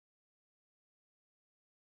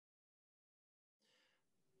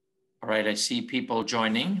right, I see people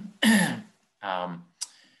joining.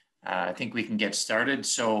 I think we can get started.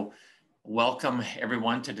 So welcome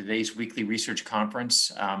everyone to today's weekly research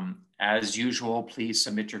conference. As usual, please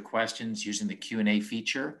submit your questions using the Q&A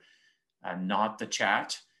feature, not the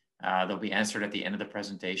chat. They'll be answered at the end of the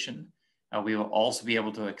presentation. We will also be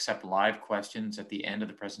able to accept live questions at the end of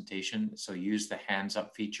the presentation. So use the hands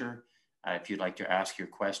up feature if you'd like to ask your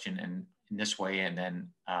question in this way, and then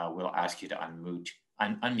we'll ask you to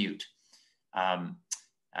unmute.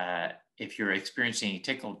 If you're experiencing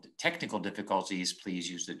technical difficulties, please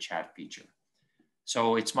use the chat feature.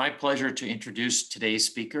 So it's my pleasure to introduce today's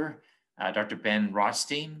speaker, Dr. Ben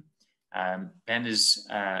Rotstein. Ben is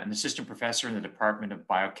an assistant professor in the Department of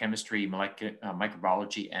Biochemistry,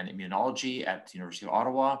 Microbiology, and Immunology at the University of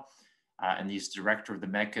Ottawa, and he's director of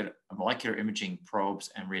the Molecular Imaging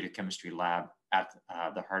Probes and Radiochemistry Lab at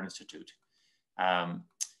the Heart Institute.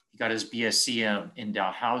 He got his BSc in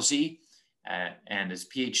Dalhousie and his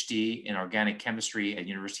PhD in organic chemistry at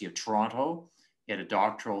University of Toronto. He had a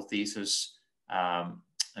doctoral thesis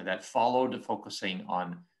that followed, focusing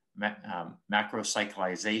on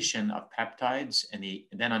macrocyclization of peptides, and he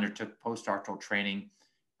then undertook postdoctoral training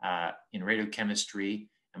in radiochemistry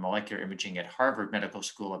and molecular imaging at Harvard Medical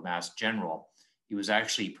School of Mass General. He was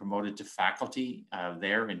actually promoted to faculty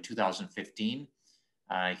there in 2015.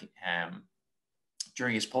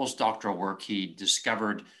 During his postdoctoral work, he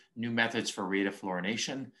discovered new methods for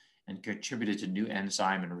radiofluorination and contributed to new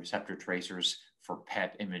enzyme and receptor tracers for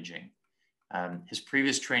PET imaging. His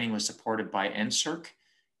previous training was supported by NSERC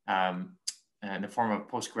in the form of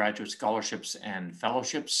postgraduate scholarships and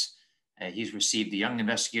fellowships. He's received the Young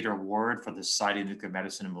Investigator Award for the Society of Nuclear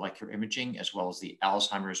Medicine and Molecular Imaging, as well as the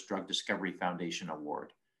Alzheimer's Drug Discovery Foundation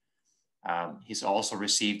Award. He's also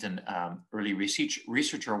received an Early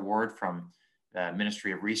Researcher Award from the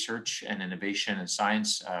Ministry of Research and Innovation and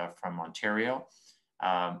Science from Ontario.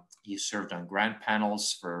 He served on grant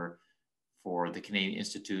panels for the Canadian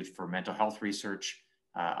Institute for Mental Health Research,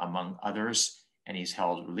 among others, and he's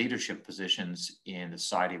held leadership positions in the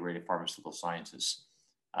Society of Radiopharmaceutical Sciences.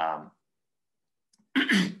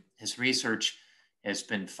 His research has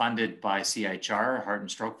been funded by CIHR, Heart and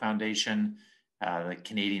Stroke Foundation, the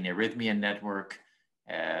Canadian Arrhythmia Network,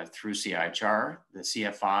 through CIHR, the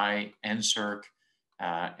CFI, NSERC,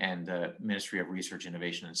 and the Ministry of Research,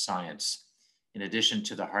 Innovation, and Science. In addition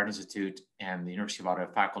to the Heart Institute and the University of Ottawa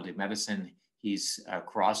Faculty of Medicine, he's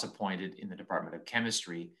cross-appointed in the Department of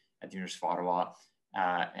Chemistry at the University of Ottawa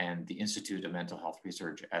and the Institute of Mental Health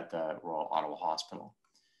Research at the Royal Ottawa Hospital.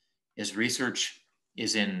 His research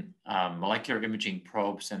is in molecular imaging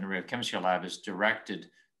probes, and the radiochemistry lab is directed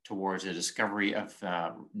towards the discovery of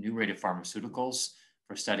new radiopharmaceuticals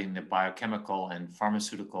for studying the biochemical and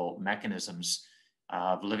pharmaceutical mechanisms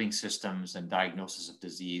of living systems and diagnosis of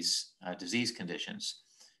disease conditions.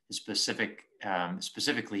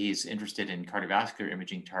 Specifically, he's interested in cardiovascular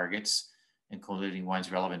imaging targets, including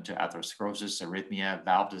ones relevant to atherosclerosis, arrhythmia,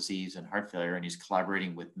 valve disease, and heart failure, and he's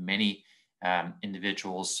collaborating with many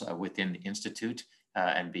individuals within the Institute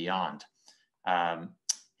and beyond.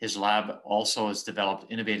 His lab also has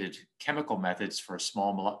developed innovative chemical methods for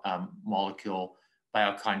small molecule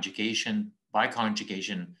biconjugation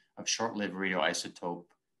of short-lived radioisotope,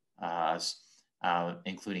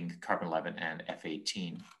 including carbon-11 and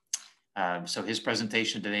F-18. So his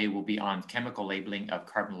presentation today will be on chemical labeling of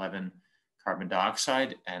carbon-11 carbon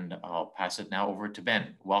dioxide, and I'll pass it now over to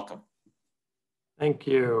Ben. Welcome. Thank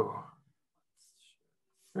you.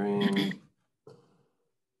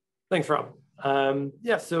 Thanks, Rob.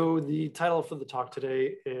 Yeah, so the title for the talk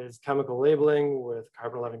today is Chemical Labeling with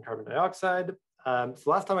Carbon-11 Carbon Dioxide. So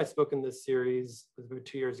last time I spoke in this series was about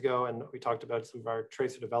 2 years ago, and we talked about some of our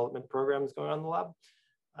tracer development programs going on in the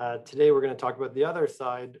lab. Today, we're going to talk about the other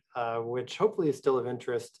side, which hopefully is still of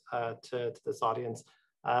interest to this audience,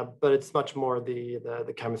 but it's much more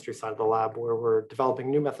the chemistry side of the lab, where we're developing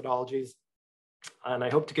new methodologies. And I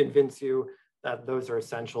hope to convince you that those are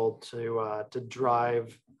essential to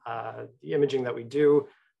drive the imaging that we do,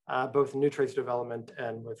 both in new tracer development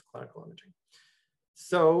and with clinical imaging.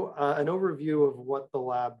 So an overview of what the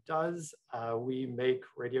lab does. We make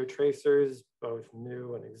radio tracers, both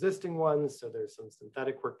new and existing ones. So there's some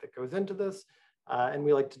synthetic work that goes into this. And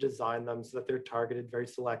we like to design them so that they're targeted very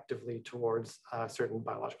selectively towards certain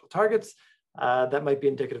biological targets that might be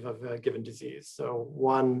indicative of a given disease. So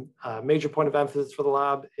one major point of emphasis for the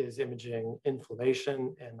lab is imaging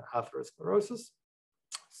inflammation and atherosclerosis.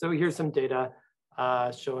 So here's some data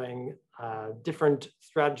showing different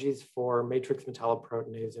strategies for matrix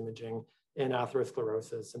metalloproteinase imaging in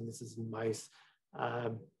atherosclerosis, and this is in mice.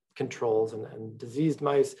 controls and diseased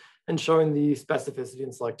mice, and showing the specificity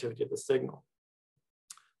and selectivity of the signal.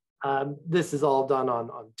 This is all done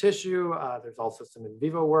on tissue. There's also some in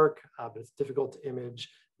vivo work, but it's difficult to image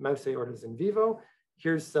mouse aortas in vivo.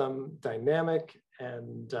 Here's some dynamic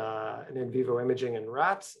and in vivo imaging in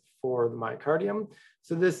rats for the myocardium.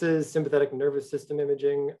 So this is sympathetic nervous system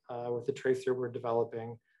imaging with the tracer we're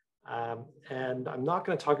developing. And I'm not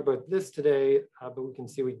going to talk about this today, but we can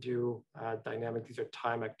see we do dynamic. These are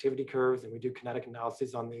time activity curves, and we do kinetic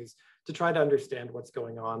analyses on these to try to understand what's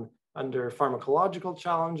going on under pharmacological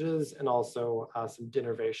challenges and also some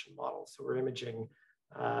denervation models. So we're imaging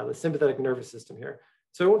the sympathetic nervous system here.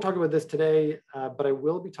 So I won't talk about this today, but I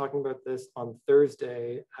will be talking about this on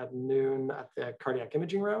Thursday at noon at the cardiac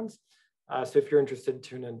imaging rounds. So if you're interested,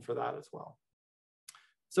 tune in for that as well.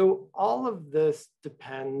 So all of this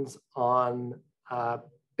depends on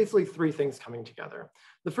basically three things coming together.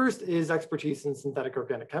 The first is expertise in synthetic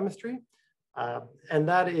organic chemistry, and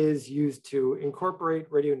that is used to incorporate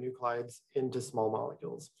radionuclides into small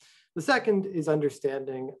molecules. The second is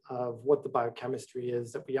understanding of what the biochemistry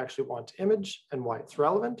is that we actually want to image and why it's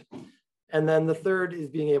relevant. And then the third is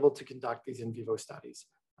being able to conduct these in vivo studies.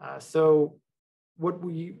 So what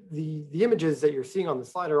the images that you're seeing on the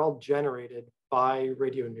slide are all generated by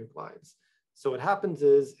radionuclides. So what happens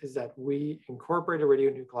is that we incorporate a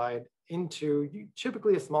radionuclide into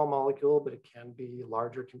typically a small molecule, but it can be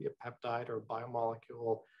larger, it can be a peptide or a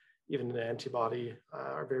biomolecule, even an antibody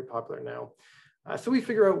are very popular now. So we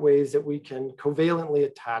figure out ways that we can covalently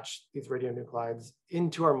attach these radionuclides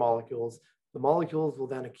into our molecules. The molecules will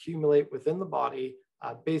then accumulate within the body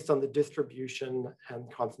based on the distribution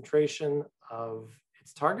and concentration of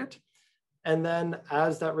its target. And then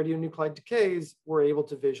as that radionuclide decays, we're able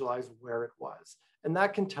to visualize where it was. And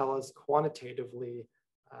that can tell us quantitatively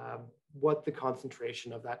what the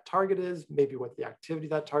concentration of that target is, maybe what the activity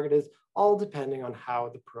of that target is, all depending on how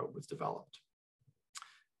the probe was developed.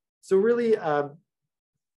 So really, of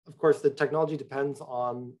course, the technology depends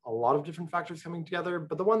on a lot of different factors coming together,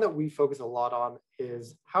 but the one that we focus a lot on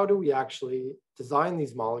is how do we actually design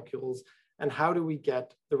these molecules and how do we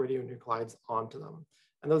get the radionuclides onto them?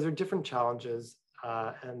 And those are different challenges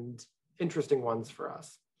and interesting ones for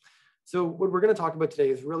us. So what we're going to talk about today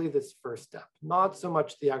is really this first step, not so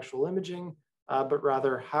much the actual imaging, but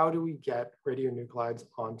rather how do we get radionuclides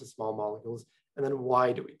onto small molecules, and then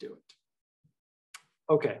why do we do it?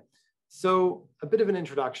 Okay, so a bit of an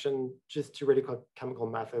introduction just to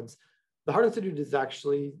radiochemical methods. The Heart Institute is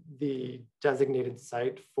actually the designated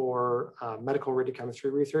site for medical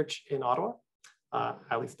radiochemistry research in Ottawa.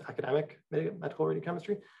 At least academic medical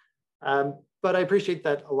radiochemistry. But I appreciate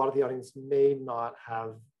that a lot of the audience may not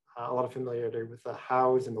have a lot of familiarity with the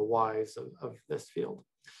hows and the whys of this field.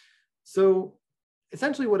 So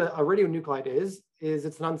essentially what a radionuclide is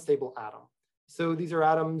it's an unstable atom. So these are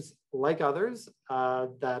atoms like others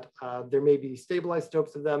that there may be stable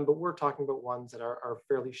isotopes of them, but we're talking about ones that are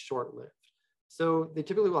fairly short-lived. So they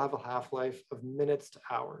typically will have a half-life of minutes to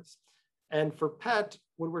hours. And for PET,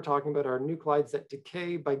 what we're talking about are nuclides that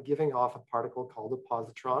decay by giving off a particle called a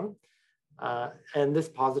positron. And this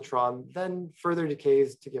positron then further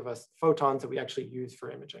decays to give us photons that we actually use for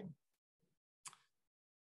imaging.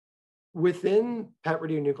 Within PET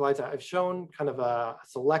radionuclides, I've shown kind of a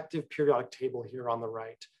selective periodic table here on the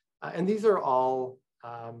right. And these are all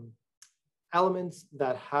elements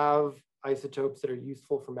that have isotopes that are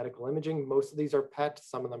useful for medical imaging. Most of these are PET,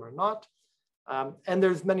 some of them are not. And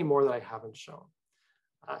there's many more that I haven't shown.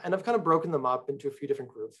 And I've kind of broken them up into a few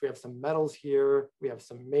different groups. We have some metals here, we have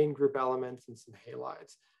some main group elements and some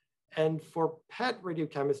halides. And for PET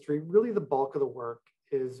radiochemistry, really the bulk of the work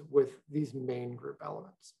is with these main group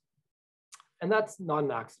elements. And that's not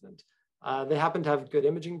an accident. They happen to have good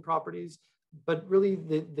imaging properties, but really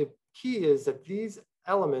the key is that these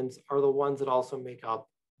elements are the ones that also make up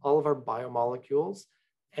all of our biomolecules,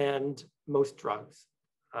 and most drugs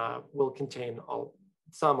will contain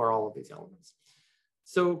some or all of these elements.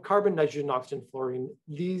 So carbon, nitrogen, oxygen, fluorine,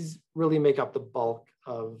 these really make up the bulk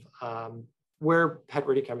of where PET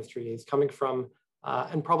radiochemistry is coming from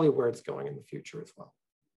and probably where it's going in the future as well.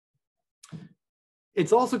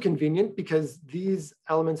 It's also convenient because these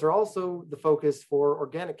elements are also the focus for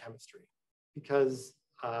organic chemistry, because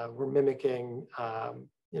we're mimicking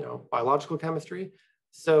biological chemistry.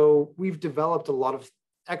 So we've developed a lot of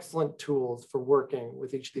excellent tools for working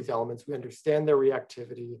with each of these elements. We understand their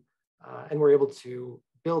reactivity, and we're able to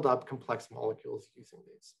build up complex molecules using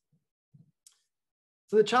these.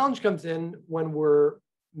 So the challenge comes in when we're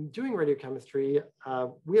doing radiochemistry.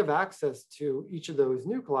 We have access to each of those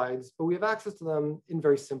nuclides, but we have access to them in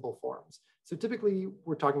very simple forms. So typically,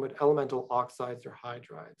 we're talking about elemental oxides or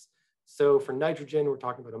hydrides. So for nitrogen, we're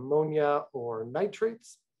talking about ammonia or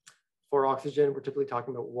nitrates. For oxygen, we're typically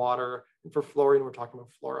talking about water. And for fluorine, we're talking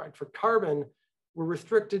about fluoride. For carbon, we're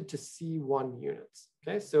restricted to C1 units.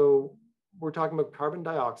 Okay, so we're talking about carbon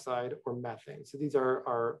dioxide or methane. So these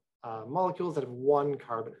are molecules that have one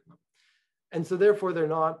carbon in them. And so therefore, they're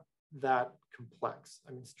not that complex.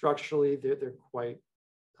 I mean, structurally, they're quite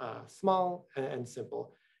small and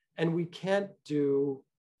simple. And we can't do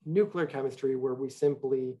nuclear chemistry where we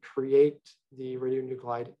simply create the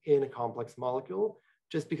radionuclide in a complex molecule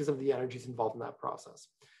just because of the energies involved in that process.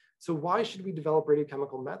 So why should we develop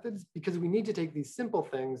radiochemical methods? Because we need to take these simple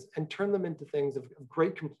things and turn them into things of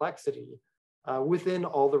great complexity within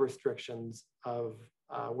all the restrictions of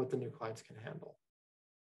what the nuclides can handle.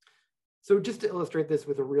 So just to illustrate this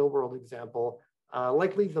with a real world example,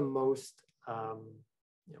 likely the most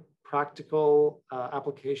practical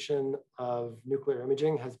application of nuclear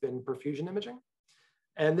imaging has been perfusion imaging.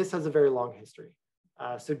 And this has a very long history.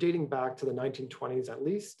 So dating back to the 1920s at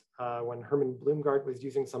least, when Herman Blumgart was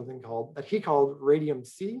using something that he called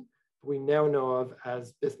radium-C, we now know of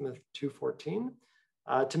as bismuth-214,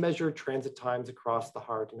 to measure transit times across the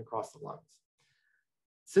heart and across the lungs.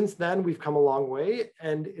 Since then, we've come a long way,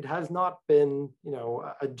 and it has not been,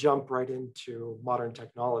 a jump right into modern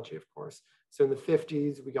technology, of course. So in the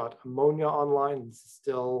 50s, we got ammonia online. This is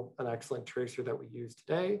still an excellent tracer that we use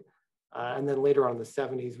today. And then later on in the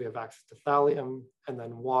 70s, we have access to thallium and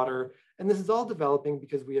then water. And this is all developing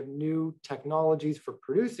because we have new technologies for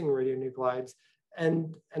producing radionuclides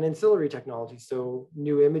and ancillary technologies. So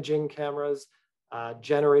new imaging cameras,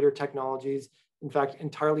 generator technologies, in fact,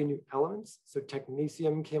 entirely new elements. So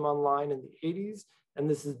technetium came online in the 80s, and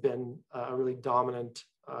this has been a really dominant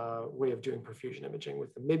way of doing perfusion imaging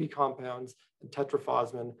with the MIBI compounds and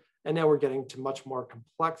tetraphosmin. And now we're getting to much more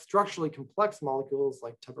complex, structurally complex molecules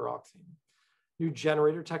like tavaroxine. New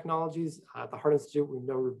generator technologies. At the Heart Institute, we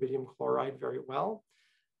know rubidium chloride very well.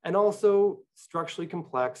 And also structurally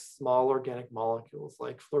complex small organic molecules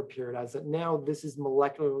like fluorpyridaz that now this is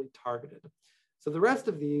molecularly targeted. So the rest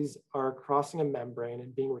of these are crossing a membrane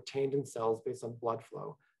and being retained in cells based on blood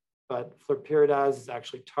flow. But fluorpyridaz is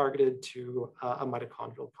actually targeted to a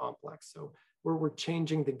mitochondrial complex. So we're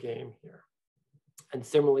changing the game here. And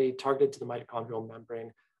similarly, targeted to the mitochondrial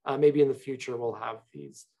membrane. Maybe in the future, we'll have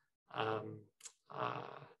these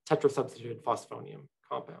tetrasubstituted phosphonium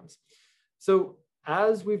compounds. So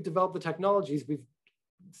as we've developed the technologies, we've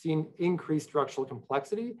seen increased structural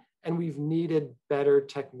complexity, and we've needed better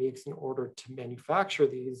techniques in order to manufacture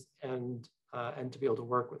these and to be able to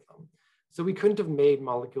work with them. So we couldn't have made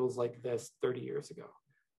molecules like this 30 years ago.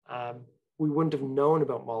 We wouldn't have known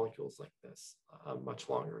about molecules like this much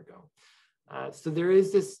longer ago. So there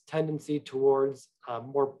is this tendency towards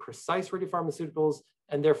more precise radiopharmaceuticals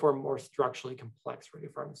and therefore more structurally complex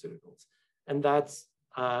radiopharmaceuticals. And that's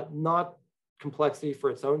not complexity for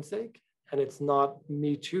its own sake, and it's not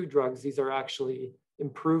Me Too drugs. These are actually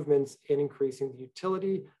improvements in increasing the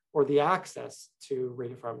utility or the access to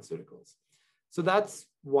radiopharmaceuticals. So that's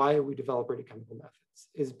why we develop radiochemical methods,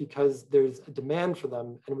 is because there's a demand for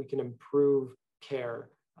them and we can improve care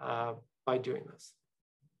by doing this.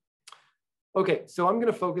 Okay, so I'm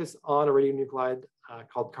going to focus on a radionuclide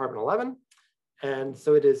called Carbon-11. And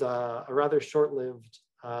so it is a rather short-lived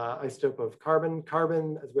isotope of carbon.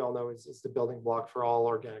 Carbon, as we all know, is the building block for all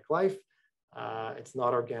organic life. It's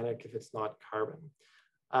not organic if it's not carbon.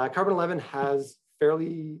 Carbon-11 has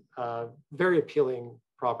very appealing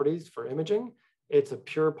properties for imaging. It's a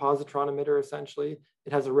pure positron emitter, essentially.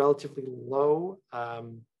 It has a relatively low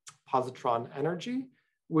positron energy,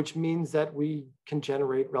 which means that we can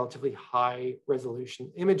generate relatively high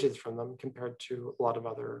resolution images from them compared to a lot of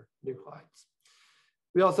other nuclides.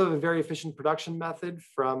 We also have a very efficient production method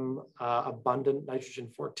from abundant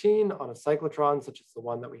nitrogen-14 on a cyclotron, such as the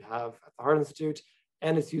one that we have at the Heart Institute,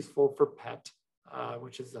 and it's useful for PET,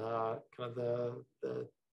 which is kind of the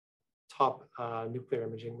top nuclear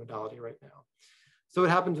imaging modality right now. So what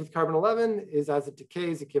happens with Carbon-11 is as it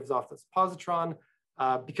decays, it gives off this positron.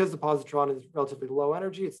 Because the positron is relatively low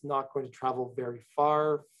energy, it's not going to travel very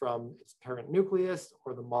far from its parent nucleus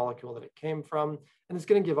or the molecule that it came from, and it's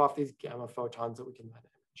going to give off these gamma photons that we can then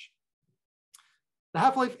image. The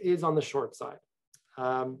half-life is on the short side.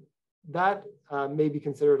 That may be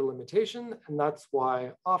considered a limitation, and that's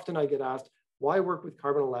why often I get asked, why work with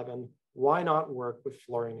Carbon-11? Why not work with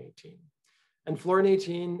fluorine-18? And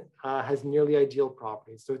fluorine-18 has nearly ideal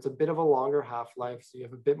properties. So it's a bit of a longer half-life. So you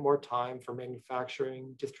have a bit more time for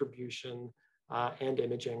manufacturing, distribution, and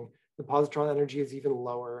imaging. The positron energy is even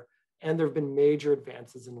lower. And there have been major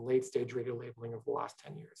advances in late-stage radiolabeling over the last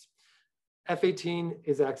 10 years. F18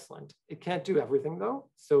 is excellent. It can't do everything though.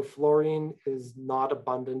 So fluorine is not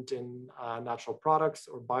abundant in natural products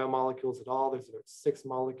or biomolecules at all. There's about 6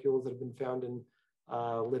 molecules that have been found in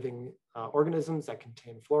living organisms that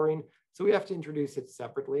contain fluorine. So we have to introduce it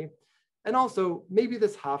separately. And also maybe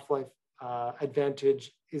this half-life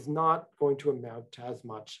advantage is not going to amount to as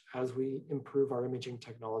much as we improve our imaging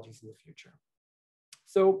technologies in the future.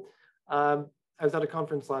 So I was at a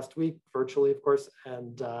conference last week, virtually, of course,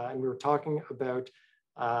 and we were talking about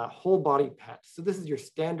whole body PET. So this is your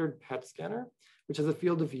standard PET scanner, which has a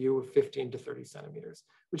field of view of 15 to 30 centimeters,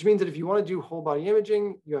 which means that if you want to do whole body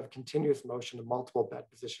imaging, you have continuous motion of multiple bed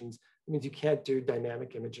positions. It means you can't do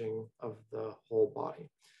dynamic imaging of the whole body.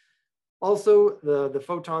 Also, the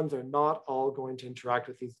photons are not all going to interact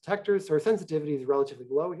with these detectors. So our sensitivity is relatively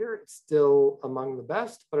low here. It's still among the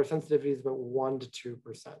best, but our sensitivity is about 1 to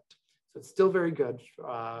 2%. So it's still very good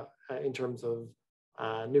in terms of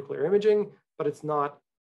nuclear imaging, but it's not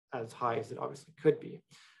as high as it obviously could be.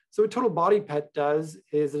 So what total body PET does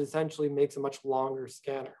is it essentially makes a much longer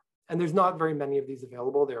scanner. And there's not very many of these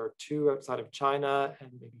available. There are 2 outside of China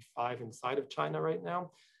and maybe 5 inside of China right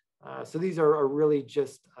now. So these are really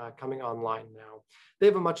just coming online now. They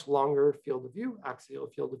have a much longer field of view, axial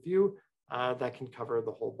field of view, that can cover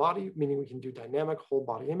the whole body, meaning we can do dynamic whole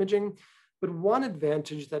body imaging. But one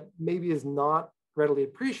advantage that maybe is not readily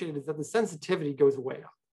appreciated is that the sensitivity goes way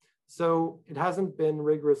up. So it hasn't been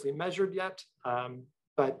rigorously measured yet,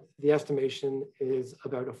 but the estimation is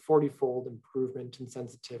about a 40-fold improvement in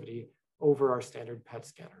sensitivity over our standard PET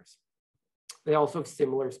scanners. They also have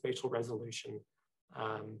similar spatial resolution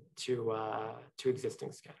to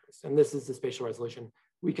existing scanners. And this is the spatial resolution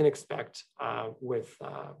we can expect with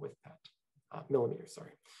PET, millimeters,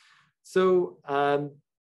 sorry. So,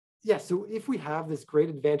 yeah, so if we have this great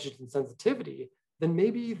advantage in sensitivity, then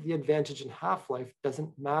maybe the advantage in half-life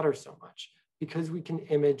doesn't matter so much because we can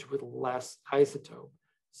image with less isotope.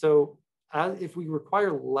 So if we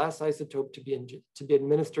require less isotope to be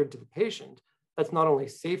administered to the patient, that's not only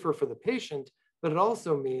safer for the patient, but it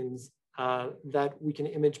also means that we can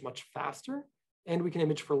image much faster and we can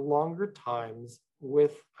image for longer times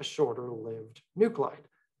with a shorter lived nuclide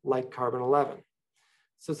like carbon-11.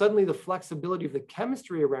 So suddenly the flexibility of the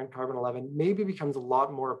chemistry around carbon-11 maybe becomes a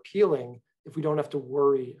lot more appealing if we don't have to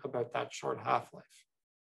worry about that short half-life.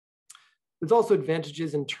 There's also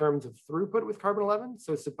advantages in terms of throughput with carbon-11.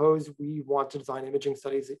 So suppose we want to design imaging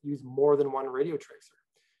studies that use more than one radio tracer.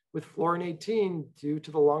 With fluorine-18, due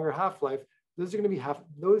to the longer half-life, those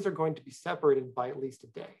are going to be separated by at least a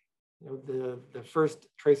day. You know, the first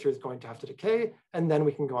tracer is going to have to decay, and then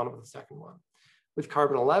we can go on with the second one. With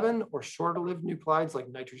carbon-11 or shorter-lived nuclides like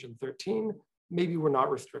nitrogen-13, maybe we're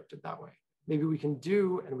not restricted that way. Maybe we can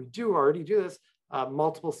do, and we do already do this,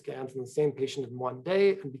 multiple scans in the same patient in one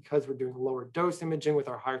day. And because we're doing lower dose imaging with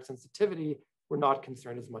our higher sensitivity, we're not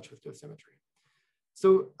concerned as much with dosimetry.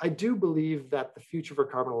 So I do believe that the future for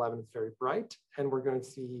carbon-11 is very bright, and we're going to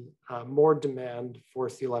see more demand for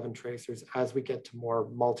C11 tracers as we get to more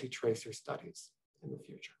multi-tracer studies in the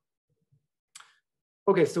future.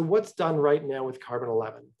 Okay, so what's done right now with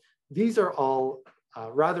carbon-11? These are all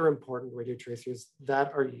rather important radio tracers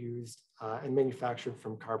that are used and manufactured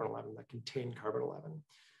from carbon-11, that contain carbon-11.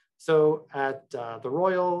 So at the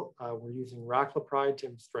Royal, we're using raclopride to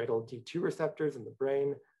image striatal D2 receptors in the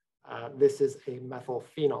brain. This is a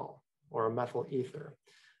methylphenol or a methyl ether.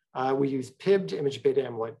 We use PIB to image beta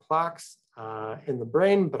amyloid plaques in the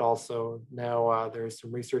brain, but also now there's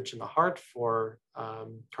some research in the heart for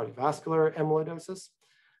cardiovascular amyloidosis.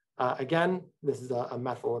 Again, this is a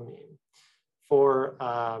methylamine. For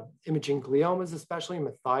imaging gliomas especially,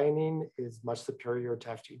 methionine is much superior to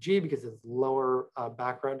FDG because it's lower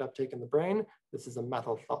background uptake in the brain. This is a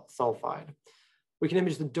methyl sulfide. We can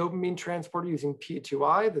image the dopamine transporter using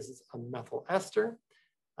P2I. This is a methyl ester.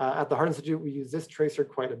 At the Heart Institute, we use this tracer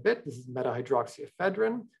quite a bit. This is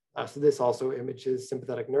metahydroxyephedrine. So this also images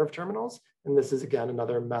sympathetic nerve terminals. And this is, again,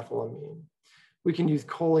 another methylamine. We can use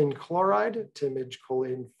choline chloride to image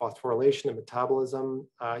choline phosphorylation and metabolism,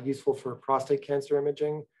 useful for prostate cancer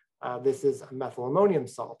imaging. This is a methylammonium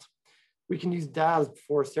salt. We can use DAS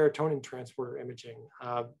for serotonin transporter imaging.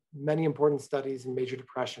 Many important studies in major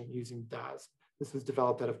depression using DAS. This was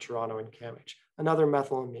developed out of Toronto and Cambridge. Another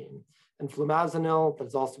methylamine. And flumazenil that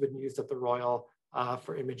has also been used at the Royal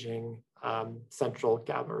for imaging central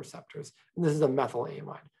GABA receptors. And this is a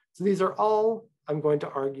methylamide. So these are all, I'm going to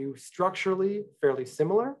argue, structurally fairly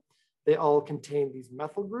similar. They all contain these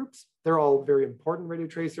methyl groups. They're all very important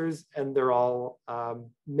radiotracers, and they're all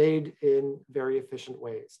made in very efficient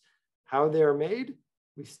ways. How they are made,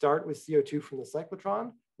 we start with CO2 from the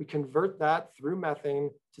cyclotron. we convert that through methane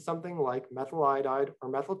to something like methyl iodide or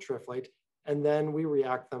methyl triflate, and then we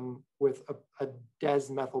react them with a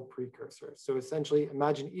des-methyl precursor. So essentially,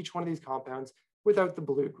 imagine each one of these compounds without the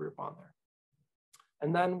blue group on there.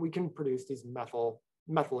 And then we can produce these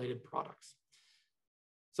methylated products.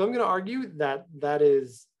 So I'm going to argue that that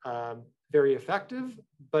is very effective,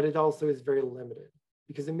 but it also is very limited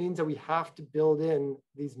because it means that we have to build in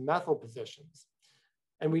these methyl positions.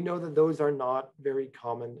 And we know that those are not very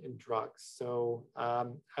common in drugs. So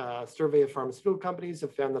a survey of pharmaceutical companies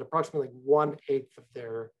have found that approximately 1/8 of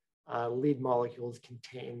their lead molecules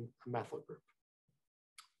contain a methyl group.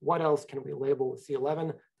 What else can we label with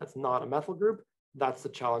C11 that's not a methyl group? That's the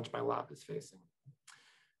challenge my lab is facing.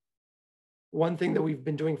 One thing that we've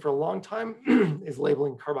been doing for a long time is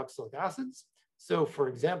labeling carboxylic acids. So for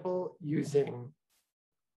example, using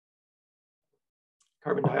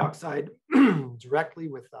carbon dioxide directly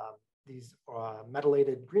with these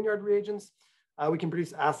metallated Grignard reagents, we can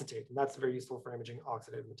produce acetate, and that's very useful for imaging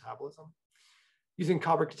oxidative metabolism. Using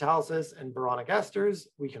copper catalysis and boronic esters,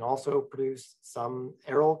 we can also produce some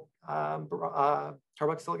aryl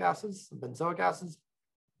carboxylic acids, benzoic acids,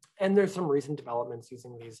 and there's some recent developments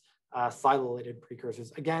using these silylated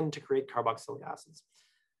precursors, again, to create carboxylic acids.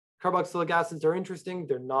 Carboxylic acids are interesting.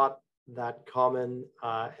 They're not that common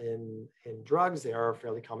in drugs. They are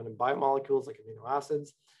fairly common in biomolecules like amino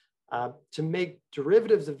acids. To make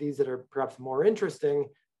derivatives of these that are perhaps more interesting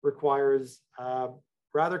requires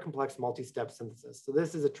rather complex multi-step synthesis. So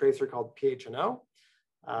this is a tracer called PHNO,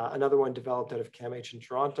 another one developed out of CAMH in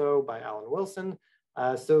Toronto by Alan Wilson.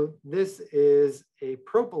 So this is a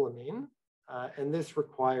propylamine, and this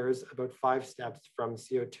requires about 5 steps from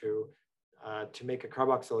CO2 to make a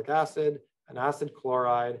carboxylic acid, an acid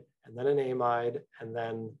chloride, and then an amide, and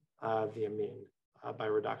then the amine by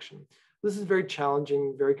reduction. This is very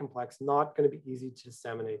challenging, very complex, not going to be easy to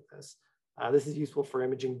disseminate this. This is useful for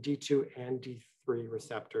imaging D2 and D3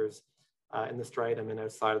 receptors in the striatum and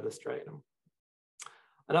outside of the striatum.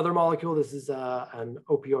 Another molecule, this is an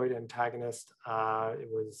opioid antagonist. It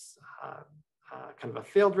was kind of a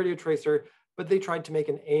failed radiotracer, but they tried to make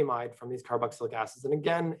an amide from these carboxylic acids. And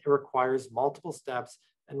again, it requires multiple steps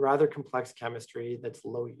and rather complex chemistry that's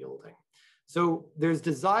low yielding. So there's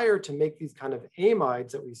desire to make these kind of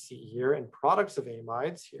amides that we see here and products of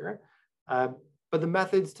amides here, but the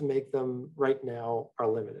methods to make them right now are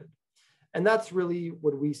limited. And that's really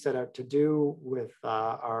what we set out to do with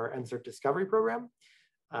our NSERC discovery program,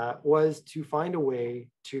 was to find a way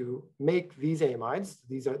to make these amides.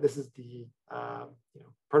 This is the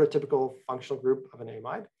prototypical functional group of an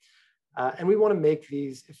amide. And we want to make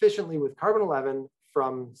these efficiently with carbon-11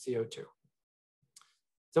 from CO2.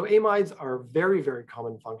 So amides are very, very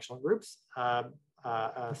common functional groups.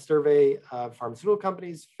 A survey of pharmaceutical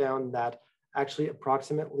companies found that actually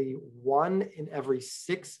approximately 1 in every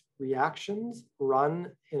 6 reactions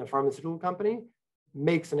run in a pharmaceutical company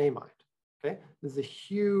makes an amide. Okay, this is a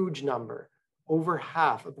huge number. Over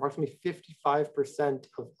half, approximately 55%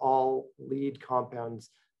 of all lead compounds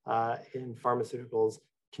in pharmaceuticals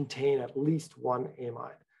contain at least one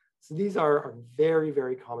amide. So these are very,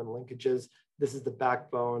 very common linkages. This is the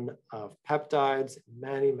backbone of peptides,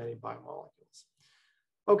 many, many biomolecules.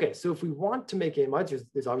 Okay, so if we want to make amides,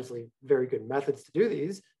 there's obviously very good methods to do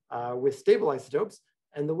these with stable isotopes.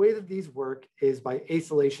 And the way that these work is by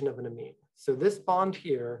acylation of an amine. So this bond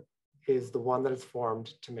here is the one that is formed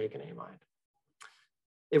to make an amide.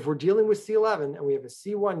 If we're dealing with C11 and we have a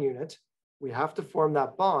C1 unit, we have to form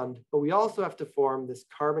that bond, but we also have to form this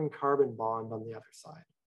carbon-carbon bond on the other side.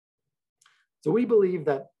 So we believe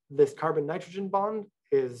that this carbon-nitrogen bond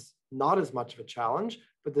is not as much of a challenge,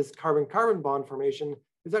 but this carbon-carbon bond formation,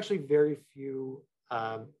 there's actually very few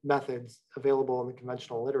methods available in the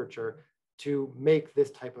conventional literature to make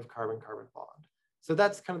this type of carbon-carbon bond. So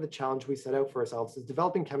that's kind of the challenge we set out for ourselves, is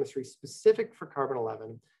developing chemistry specific for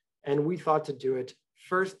carbon-11. And we thought to do it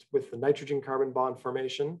first with the nitrogen-carbon bond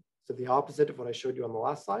formation, so the opposite of what I showed you on the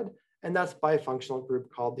last slide, and that's by a functional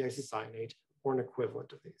group called the isocyanate, or an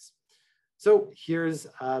equivalent of these. So here's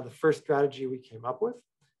the first strategy we came up with.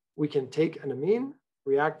 We can take an amine,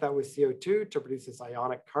 react that with CO2 to produce this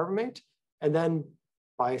ionic carbamate, and then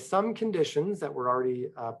by some conditions that were already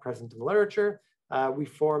present in the literature, we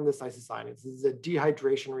form this isocyanate. This is a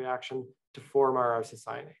dehydration reaction to form our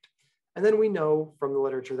isocyanate. And then we know from the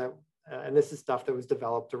literature that, and this is stuff that was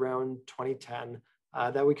developed around 2010,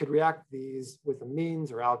 that we could react these with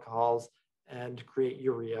amines or alcohols and create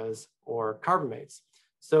ureas or carbamates.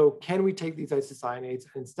 So can we take these isocyanates,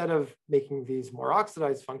 and instead of making these more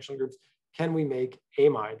oxidized functional groups, can we make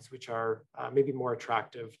amides, which are maybe more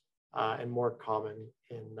attractive and more common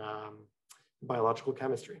in biological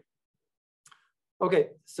chemistry. Okay,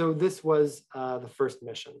 so this was the first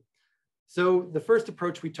mission. So the first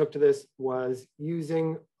approach we took to this was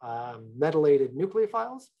using metallated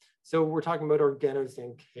nucleophiles. So we're talking about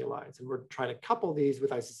organozinc halides, and we're trying to couple these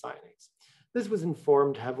with isocyanates. This was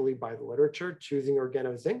informed heavily by the literature, choosing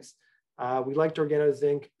organozincs. We liked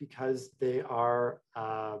organozinc because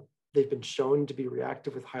they've been shown to be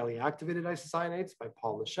reactive with highly activated isocyanates by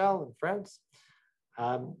Paul Michel in France.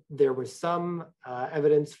 There was some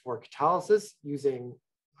evidence for catalysis using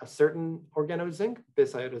a certain organozinc,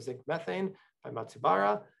 bis-iodozinc methane by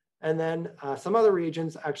Matsubara. And then some other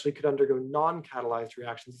reagents actually could undergo non-catalyzed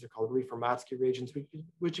reactions. These are called Reformatsky reagents,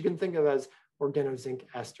 which you can think of as organozinc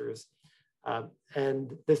esters.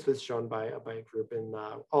 And this was shown by a group in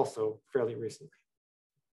also fairly recently.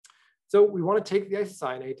 So we want to take the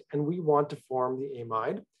isocyanate and we want to form the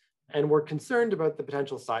amide. And we're concerned about the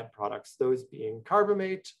potential side products, those being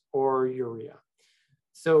carbamate or urea.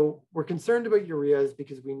 So we're concerned about ureas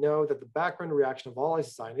because we know that the background reaction of all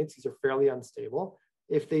isocyanates, these are fairly unstable.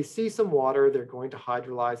 If they see some water, they're going to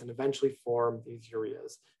hydrolyze and eventually form these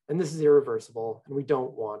ureas. And this is irreversible, and we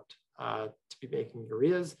don't want to be making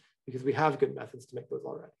ureas because we have good methods to make those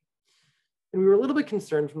already. And we were a little bit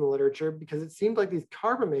concerned from the literature because it seemed like these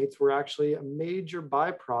carbamates were actually a major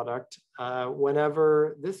byproduct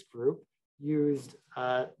whenever this group used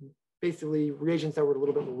basically reagents that were a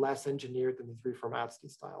little bit less engineered than these Reformatsky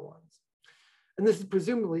style ones. And this is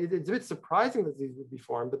presumably, it's a bit surprising that these would be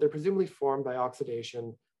formed, but they're presumably formed by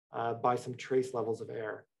oxidation by some trace levels of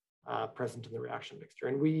air present in the reaction mixture.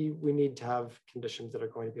 And we need to have conditions that are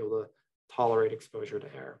going to be able to tolerate exposure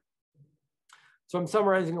to air. So I'm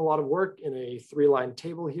summarizing a lot of work in a 3-line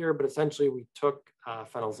table here, but essentially we took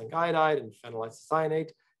phenyl zinc iodide and phenyl isocyanate,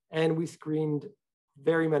 and we screened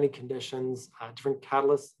very many conditions, different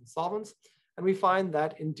catalysts and solvents. And we find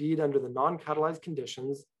that indeed under the non-catalyzed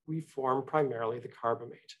conditions, we form primarily the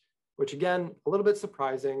carbamate, which again, a little bit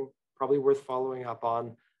surprising, probably worth following up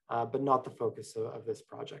on, but not the focus of this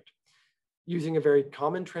project. Using a very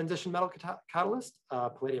common transition metal catalyst,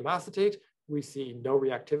 palladium acetate, we see no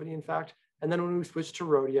reactivity in fact. And then when we switch to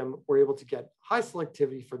rhodium, we're able to get high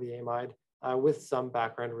selectivity for the amide with some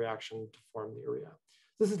background reaction to form the urea.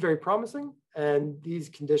 This is very promising, and these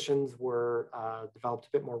conditions were developed a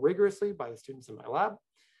bit more rigorously by the students in my lab.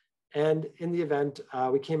 And in the event,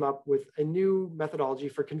 we came up with a new methodology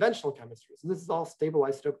for conventional chemistry. So this is all stable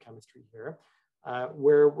isotope chemistry here,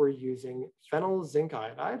 where we're using phenyl zinc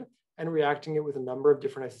iodide and reacting it with a number of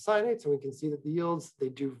different isocyanates. And we can see that the yields, they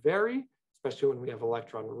do vary, especially when we have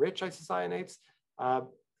electron-rich isocyanates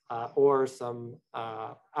or some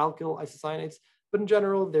alkyl isocyanates. But in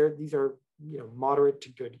general, these are moderate to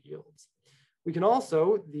good yields. We can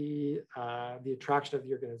also, the attraction of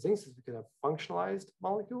the organozincs is we can have functionalized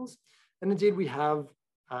molecules. And indeed, we have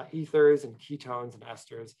ethers and ketones and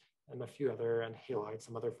esters and a few other, and halides,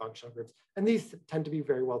 some other functional groups. And these tend to be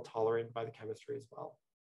very well tolerated by the chemistry as well.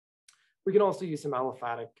 We can also use some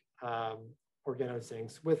aliphatic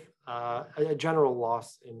organozincs with a general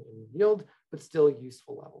loss in yield, but still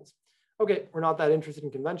useful levels. Okay, we're not that interested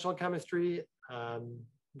in conventional chemistry.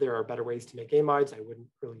 There are better ways to make amides. I wouldn't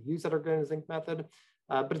really use that organozinc method,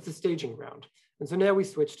 but it's a staging ground. And so now we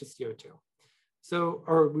switch to CO2.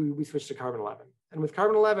 Or we switch to carbon-11. And with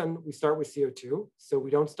carbon-11, we start with CO2. So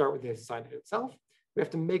we don't start with the isocyanate itself. We have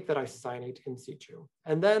to make that isocyanate in situ.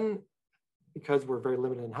 And then, because we're very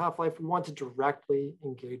limited in half-life, we want to directly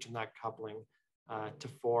engage in that coupling to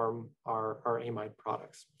form our amide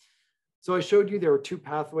products. So I showed you there were 2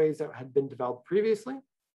 pathways that had been developed previously.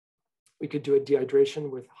 We could do a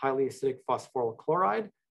dehydration with highly acidic phosphoryl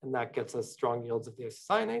chloride, and that gets us strong yields of the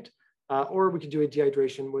isocyanate. Or we could do a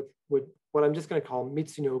dehydration with what I'm just going to call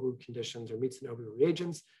Mitsunobu conditions or Mitsunobu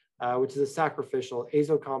reagents, which is a sacrificial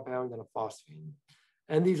azo compound and a phosphine.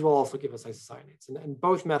 And these will also give us isocyanates. And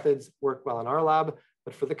both methods work well in our lab,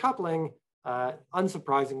 but for the coupling,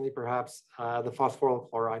 unsurprisingly perhaps, the phosphoryl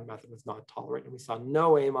chloride method was not tolerated. We saw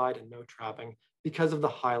no amide and no trapping because of the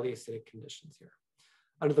highly acidic conditions here.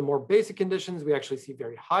 Under the more basic conditions, we actually see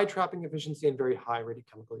very high trapping efficiency and very high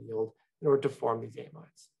radiochemical yield in order to form these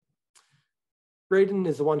amides. Braden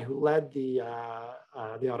is the one who led the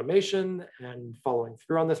automation and following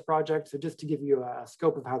through on this project. So just to give you a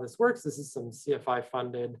scope of how this works, this is some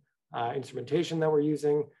CFI-funded instrumentation that we're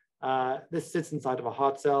using. This sits inside of a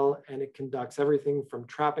hot cell, and it conducts everything from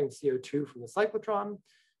trapping CO2 from the cyclotron.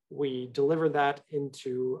 We deliver that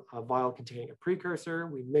into a vial containing a precursor.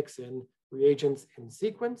 We mix in reagents in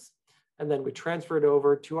sequence, and then we transfer it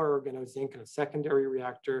over to our organozinc in a secondary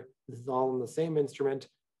reactor. This is all in the same instrument.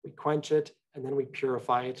 We quench it, and then we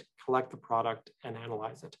purify it, collect the product, and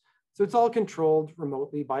analyze it. So it's all controlled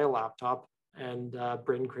remotely by a laptop, and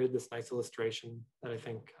Braden created this nice illustration that I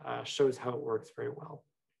think shows how it works very well.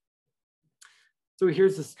 So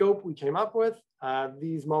here's the scope we came up with.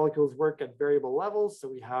 These molecules work at variable levels. So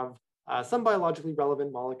we have some biologically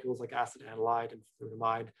relevant molecules like acetanilide and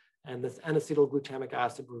flutamide. And this N-acetylglutamic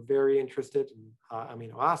acid, we're very interested in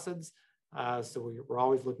amino acids. So we're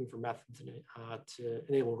always looking for methods to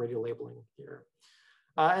enable radiolabeling here.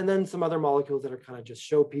 And then some other molecules that are kind of just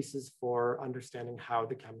showpieces for understanding how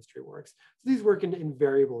the chemistry works. So these work in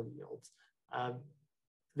variable yields.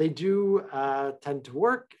 They do tend to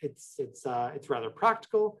work. It's rather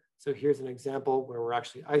practical. So here's an example where we're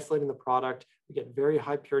actually isolating the product. We get very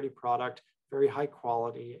high purity product, very high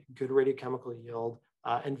quality, good radiochemical yield,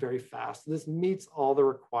 and very fast. So this meets all the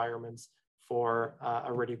requirements for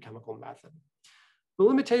a radiochemical method. The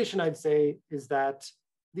limitation, I'd say, is that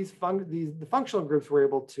the functional groups we're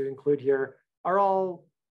able to include here are all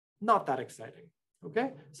not that exciting.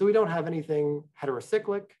 Okay, so we don't have anything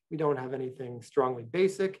heterocyclic, we don't have anything strongly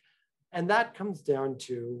basic, and that comes down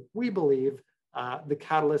to, we believe, the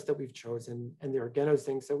catalysts that we've chosen and the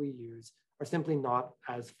organozincs that we use are simply not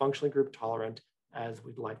as functionally group tolerant as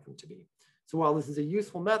we'd like them to be. So while this is a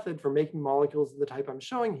useful method for making molecules of the type I'm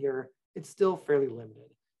showing here, it's still fairly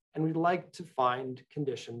limited. And we'd like to find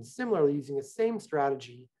conditions similarly using the same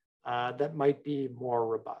strategy that might be more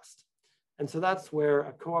robust. And so that's where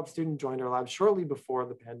a co-op student joined our lab shortly before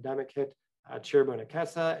the pandemic hit, Chirbo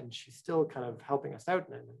Nakesa, and she's still kind of helping us out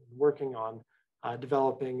and working on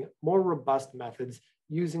developing more robust methods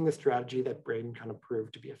using the strategy that Braden kind of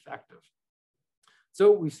proved to be effective.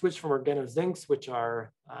 So we switched from organozincs, which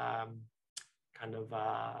are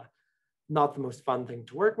not the most fun thing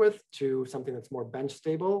to work with, to something that's more bench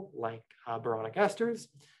stable, like boronic esters.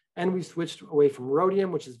 And we switched away from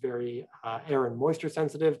rhodium, which is very air and moisture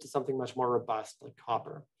sensitive, to something much more robust like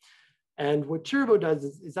copper. And what Chirbo does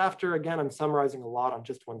is after, again, I'm summarizing a lot on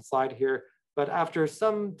just one slide here, but after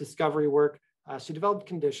some discovery work, she developed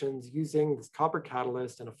conditions using this copper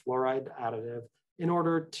catalyst and a fluoride additive in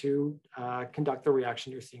order to conduct the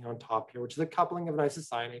reaction you're seeing on top here, which is a coupling of an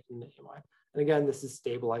isocyanate and an amide. And again, this is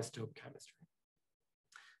stable isotope chemistry.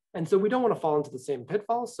 And so we don't want to fall into the same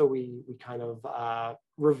pitfalls, so we kind of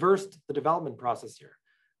reversed the development process here.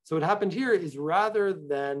 So what happened here is, rather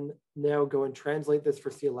than now go and translate this for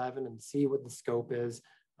C11 and see what the scope is,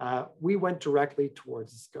 we went directly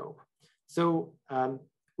towards the scope. So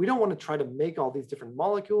we don't want to try to make all these different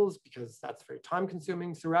molecules because that's very time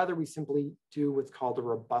consuming. So rather we simply do what's called a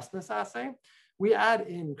robustness assay. We add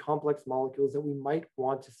in complex molecules that we might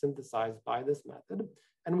want to synthesize by this method,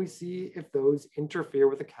 and we see if those interfere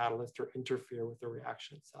with the catalyst or interfere with the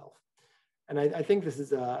reaction itself. And I think this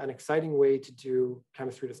is an exciting way to do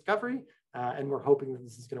chemistry discovery, and we're hoping that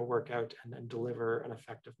this is going to work out and deliver an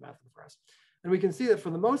effective method for us. And we can see that for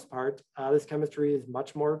the most part, this chemistry is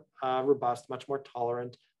much more robust, much more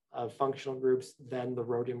tolerant of functional groups than the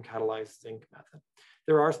rhodium catalyzed zinc method.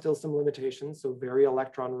 There are still some limitations, so very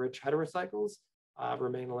electron-rich heterocycles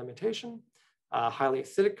remain a limitation. Highly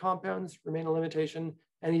acidic compounds remain a limitation,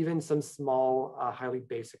 and even some small, highly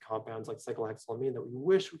basic compounds like cyclohexylamine that we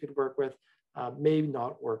wish we could work with may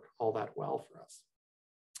not work all that well for us.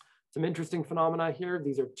 Some interesting phenomena here.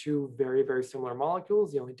 These are two very, very similar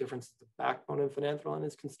molecules. The only difference is the backbone of phenanthralin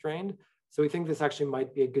is constrained. So we think this actually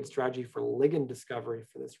might be a good strategy for ligand discovery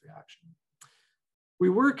for this reaction. We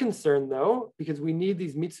were concerned though, because we need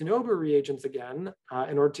these Mitsunobu reagents again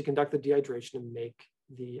in order to conduct the dehydration and make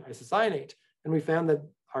the isocyanate. And we found that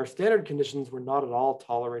our standard conditions were not at all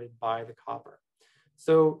tolerated by the copper.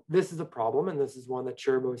 So this is a problem, and this is one that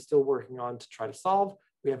Chirbo is still working on to try to solve.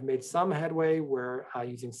 We have made some headway where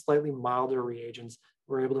using slightly milder reagents,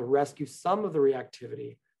 we're able to rescue some of the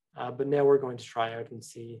reactivity, but now we're going to try out and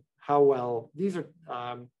see how well these are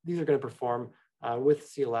going to perform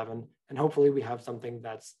with C11, and hopefully we have something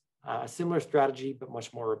that's a similar strategy, but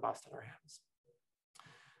much more robust in our hands.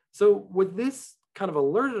 So what this kind of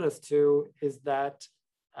alerted us to is that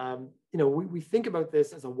we think about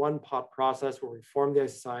this as a one-pot process where we form the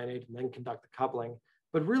isocyanate and then conduct the coupling,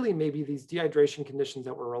 but really maybe these dehydration conditions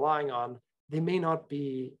that we're relying on, they may not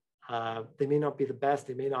be the best,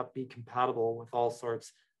 they may not be compatible with all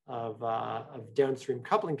sorts of downstream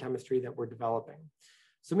coupling chemistry that we're developing.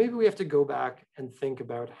 So maybe we have to go back and think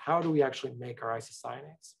about how do we actually make our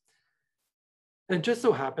isocyanates. And it just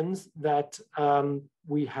so happens that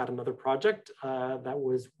we had another project that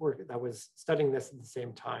was studying this at the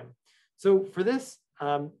same time. So for this,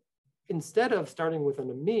 instead of starting with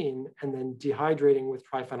an amine and then dehydrating with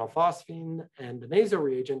triphenylphosphine and an azo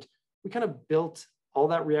reagent, we kind of built all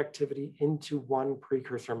that reactivity into one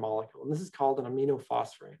precursor molecule. And this is called an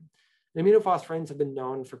aminophosphrine. And aminophosphrines have been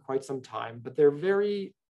known for quite some time, but they're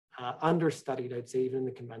very understudied, I'd say, even in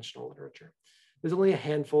the conventional literature. There's only a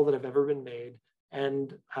handful that have ever been made.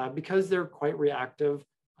 And because they're quite reactive,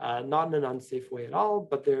 not in an unsafe way at all,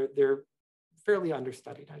 but they're fairly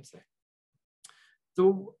understudied, I'd say.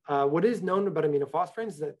 So what is known about aminophosphrines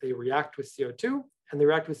is that they react with CO2, and they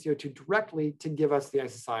react with CO2 directly to give us the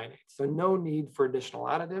isocyanates. So no need for additional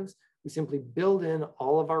additives. We simply build in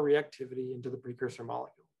all of our reactivity into the precursor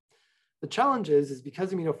molecule. The challenge is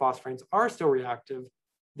because aminophosphrines are still reactive,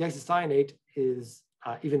 the isocyanate is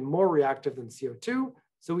even more reactive than CO2,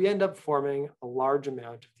 so we end up forming a large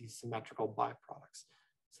amount of these symmetrical byproducts.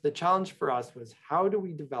 So the challenge for us was, how do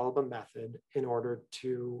we develop a method in order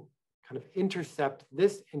to kind of intercept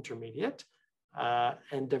this intermediate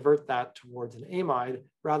and divert that towards an amide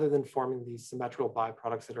rather than forming these symmetrical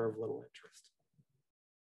byproducts that are of little interest?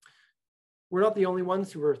 We're not the only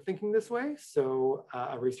ones who are thinking this way. So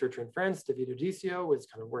a researcher in France, David Odisio, was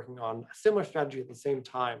kind of working on a similar strategy at the same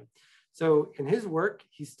time. So in his work,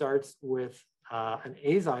 he starts with an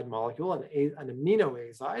azide molecule, an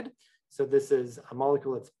aminoazide. So this is a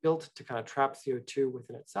molecule that's built to kind of trap CO2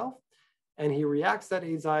 within itself. And he reacts that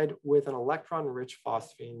azide with an electron-rich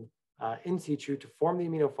phosphine in situ to form the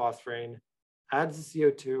aminophosphrine, adds the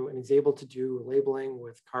CO2, and he's able to do labeling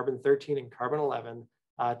with carbon-13 and carbon-11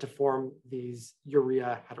 to form these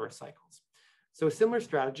urea heterocycles. So a similar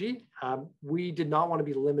strategy. We did not want to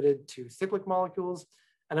be limited to cyclic molecules.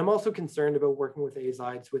 And I'm also concerned about working with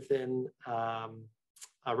azides within a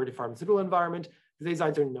radiopharmaceutical environment, because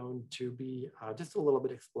azides are known to be just a little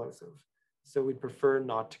bit explosive. So we'd prefer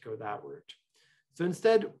not to go that route. So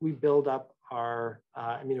instead, we build up our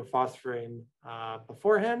aminophosphine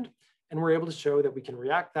beforehand, and we're able to show that we can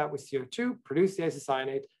react that with CO2, produce the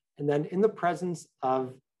isocyanate, and then in the presence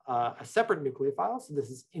of a separate nucleophile, so this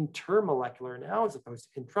is intermolecular now as opposed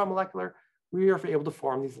to intramolecular, we are able to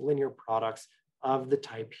form these linear products of the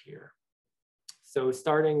type here. So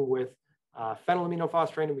starting with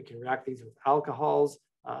phenylaminophosphine, we can react these with alcohols,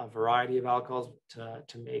 a variety of alcohols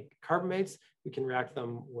to make carbamates. We can react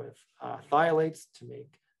them with thiolates to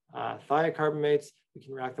make thiocarbamates. We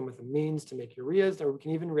can react them with amines to make ureas, or we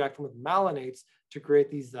can even react them with malanates to create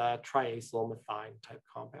these triacylmethine type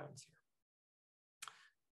compounds here.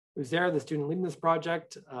 Uzair, the student leading this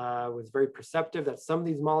project, was very perceptive that some of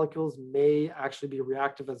these molecules may actually be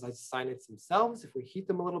reactive as isocyanates themselves. If we heat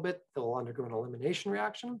them a little bit, they'll undergo an elimination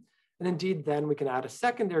reaction. And indeed, then we can add a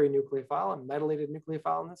secondary nucleophile, a metallated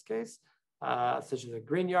nucleophile in this case, such as a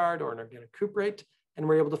Grignard or an organic cuprate, and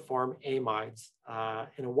we're able to form amides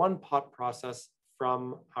in a one-pot process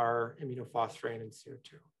from our aminophosphrine and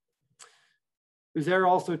CO2. Uzair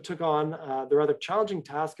also took on the rather challenging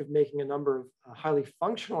task of making a number of highly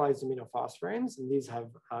functionalized aminophosphrines, and these have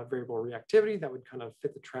variable reactivity that would kind of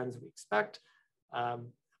fit the trends we expect.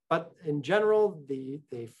 But in general,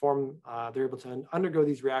 they're able to undergo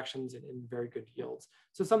these reactions in very good yields.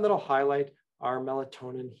 So some that I'll highlight are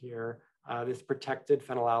melatonin here, this protected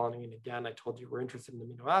phenylalanine. Again, I told you we're interested in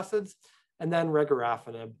amino acids, and then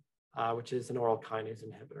regorafenib, which is an oral kinase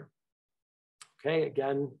inhibitor. Okay,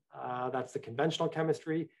 again, that's the conventional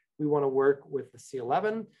chemistry. We want to work with the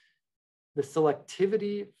C11. The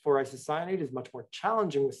selectivity for isocyanate is much more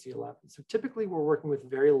challenging with C11. So typically we're working with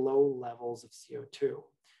very low levels of CO2,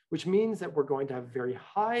 which means that we're going to have very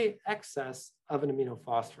high excess of an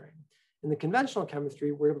aminophosphrine. In the conventional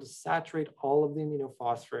chemistry, we're able to saturate all of the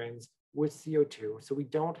aminophosphrines with CO2, so we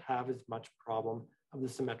don't have as much problem of the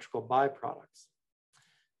symmetrical byproducts.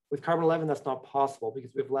 With carbon-11, that's not possible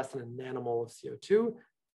because we have less than a nanomole of CO2.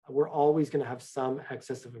 We're always going to have some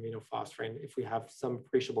excess of aminophosphrine if we have some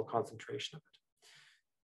appreciable concentration of it.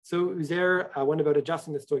 So Uzair went about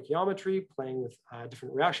adjusting the stoichiometry, playing with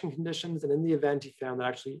different reaction conditions, and in the event, he found that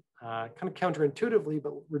actually kind of counterintuitively,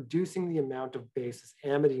 but reducing the amount of base, this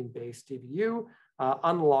amidine-based DBU,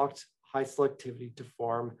 unlocked high selectivity to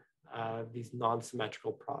form these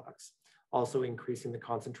non-symmetrical products, also increasing the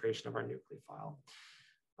concentration of our nucleophile.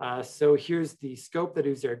 So here's the scope that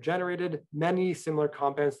Uzair generated, many similar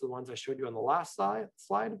compounds to the ones I showed you on the last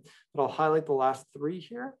slide, but I'll highlight the last three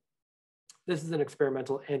here. This is an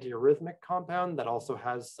experimental antiarrhythmic compound that also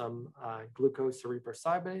has some glucose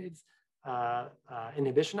cerebrosibase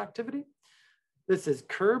inhibition activity. This is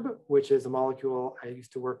CURB, which is a molecule I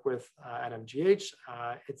used to work with at MGH.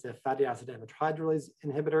 It's a fatty acid amide hydrolase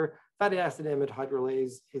inhibitor. Fatty acid amide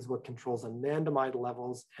hydrolase is what controls anandamide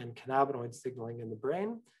levels and cannabinoid signaling in the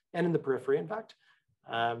brain and in the periphery, in fact.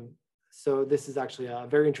 So this is actually a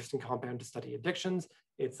very interesting compound to study addictions.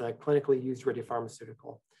 It's a clinically used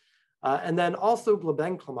radiopharmaceutical. And then also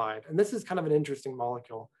glibenclamide. And this is kind of an interesting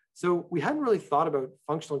molecule. So we hadn't really thought about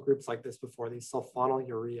functional groups like this before, these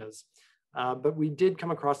sulfonylureas. But we did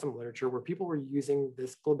come across some literature where people were using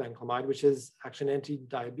this glibenclamide, which is actually an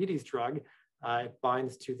anti-diabetes drug. It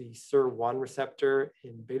binds to the SIR1 receptor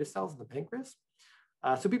in beta cells in the pancreas.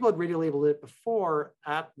 So people had radiolabeled it before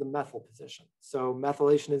at the methyl position. So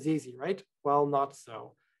methylation is easy, right? Well, not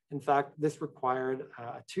so. In fact, this required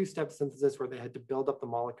a two-step synthesis where they had to build up the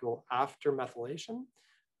molecule after methylation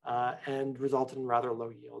and resulted in rather low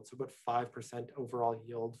yield. So about 5% overall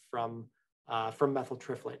yield from methyl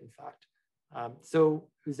triflate, in fact. So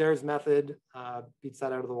Uzair's method beats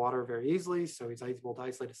that out of the water very easily. So he's able to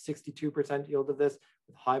isolate a 62% yield of this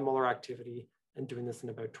with high molar activity and doing this in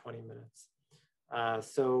about 20 minutes.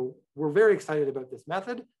 So we're very excited about this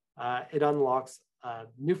method. It unlocks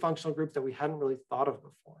new functional groups that we hadn't really thought of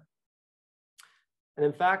before. And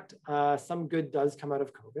in fact, some good does come out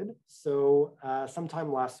of COVID. So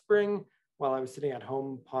sometime last spring, while I was sitting at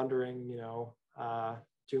home pondering,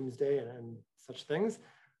 doomsday and such things,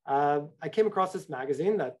 I came across this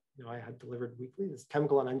magazine that I had delivered weekly, this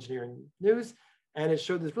Chemical and Engineering News, and it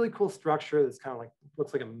showed this really cool structure that's kind of like,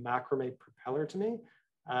 looks like a macrame propeller to me.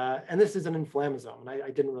 And this is an inflammasome, and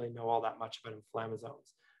I didn't really know all that much about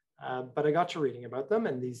inflammasomes. But I got to reading about them,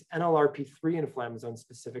 and these NLRP3 inflammasomes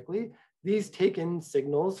specifically, these take in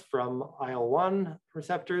signals from IL-1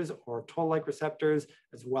 receptors or toll-like receptors,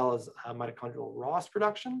 as well as mitochondrial ROS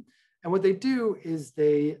production. And what they do is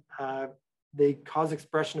they cause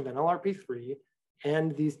expression of NLRP3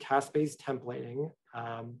 and these caspase templating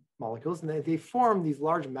molecules, and they form these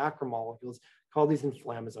large macromolecules called these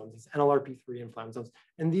inflammasomes, these NLRP3 inflammasomes,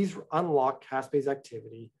 and these unlock caspase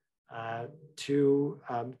activity to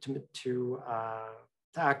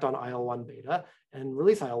act on IL-1 beta and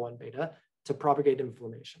release IL-1 beta to propagate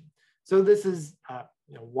inflammation. So this is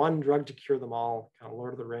one drug to cure them all, kind of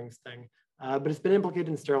Lord of the Rings thing. But it's been implicated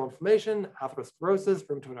in sterile inflammation, atherosclerosis,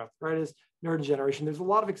 rheumatoid arthritis, neurodegeneration. There's a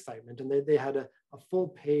lot of excitement, and they had a full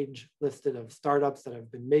page listed of startups that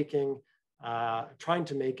have been trying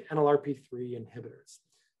to make NLRP3 inhibitors.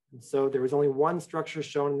 And so there was only one structure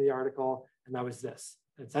shown in the article, and that was this.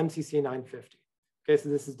 It's MCC 950. Okay, so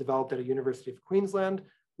this is developed at a University of Queensland,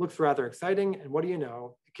 looks rather exciting, and what do you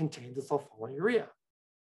know? It contains a sulfonylurea.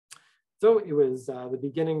 So it was the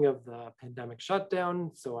beginning of the pandemic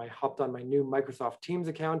shutdown. So I hopped on my new Microsoft Teams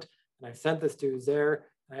account and I sent this to Uzair.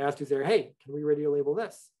 And I asked Uzair, hey, can we radiolabel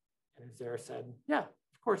this? And Uzair said, yeah,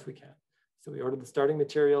 of course we can. So we ordered the starting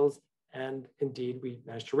materials and indeed we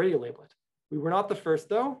managed to radiolabel it. We were not the first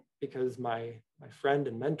though, because my friend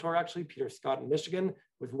and mentor actually, Peter Scott in Michigan,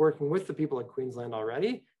 was working with the people at Queensland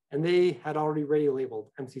already. And they had already radiolabeled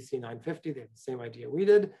MCC 950. They had the same idea we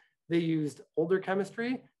did. They used older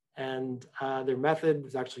chemistry, and their method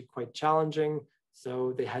was actually quite challenging.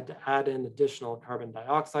 So they had to add in additional carbon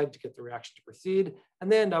dioxide to get the reaction to proceed.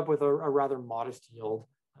 And they end up with a rather modest yield,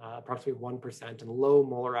 approximately 1% and low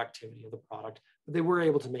molar activity of the product. But they were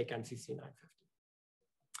able to make MCC 950.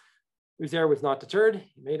 Uzair was not deterred.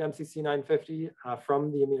 He made MCC 950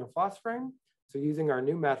 from the aminophosphorine. So using our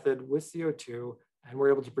new method with CO2, and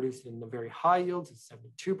we're able to produce it in a very high yields,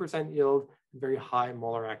 72% yield, and very high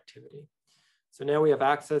molar activity. So now we have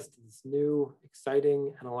access to this new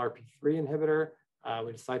exciting NLRP3 inhibitor.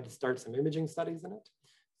 We decided to start some imaging studies in it.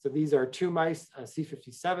 So these are two mice, a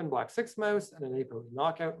C57 black 6 mouse and an ApoE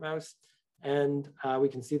knockout mouse. And we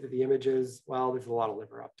can see that the images, well, there's a lot of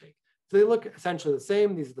liver uptake. So they look essentially the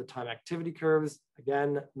same. These are the time activity curves.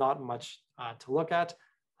 Again, not much to look at.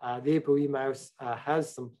 The ApoE mouse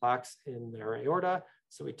has some plaques in their aorta.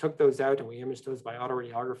 So we took those out and we imaged those by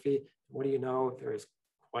autoradiography. What do you know? There is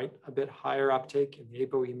quite a bit higher uptake in the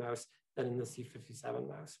ApoE mouse than in the C57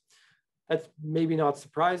 mouse. That's maybe not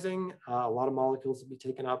surprising. A lot of molecules will be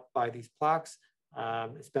taken up by these plaques,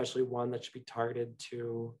 especially one that should be targeted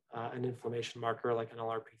to an inflammation marker like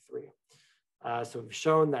NLRP3. So we've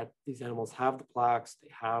shown that these animals have the plaques,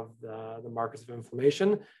 they have the markers of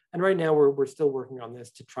inflammation. And right now we're still working on this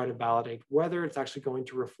to try to validate whether it's actually going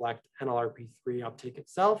to reflect NLRP3 uptake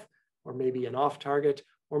itself, or maybe an off target,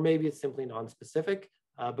 or maybe it's simply non-specific.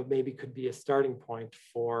 But maybe could be a starting point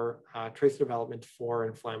for tracer development for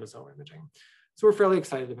inflammasome imaging. So we're fairly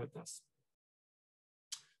excited about this.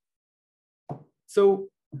 So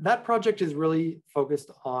that project is really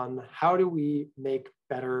focused on how do we make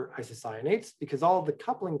better isocyanates, because all the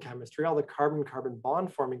coupling chemistry, all the carbon-carbon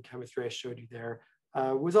bond forming chemistry I showed you there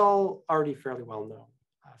was all already fairly well known.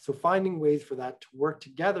 So finding ways for that to work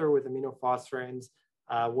together with aminophosphorines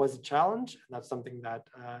was a challenge, and that's something that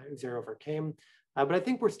Uzair overcame. But I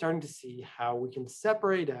think we're starting to see how we can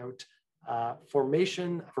separate out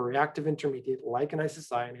formation of a reactive intermediate like an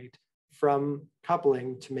isocyanate from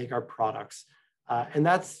coupling to make our products. And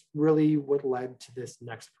that's really what led to this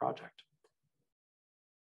next project.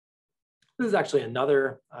 This is actually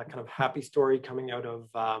another kind of happy story coming out of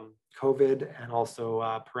COVID and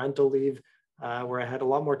also parental leave, where I had a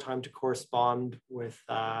lot more time to correspond with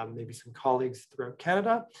maybe some colleagues throughout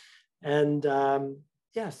Canada. And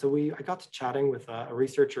yeah, so I got to chatting with a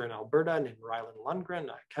researcher in Alberta named Rylan Lundgren,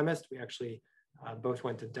 a chemist. We actually both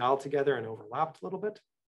went to Dal together and overlapped a little bit.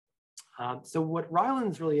 So what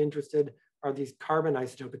Rylan's really interested are these carbon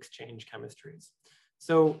isotope exchange chemistries.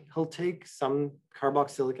 So he'll take some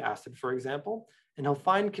carboxylic acid, for example, and he'll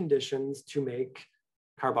find conditions to make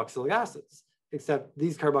carboxylic acids, except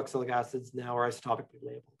these carboxylic acids now are isotopically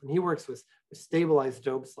labeled. And he works with stable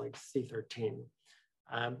isotopes like C13.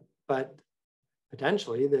 But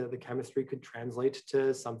potentially the chemistry could translate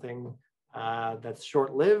to something that's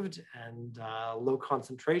short-lived and low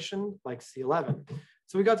concentration like C11.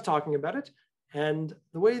 So we got to talking about it. And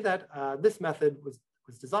the way that this method was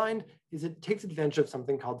designed is it takes advantage of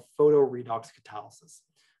something called photoredox catalysis.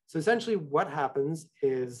 So essentially what happens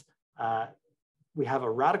is we have a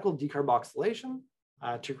radical decarboxylation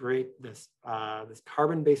to create this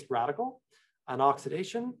carbon-based radical, an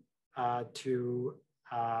oxidation to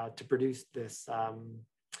produce this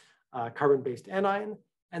carbon-based anion,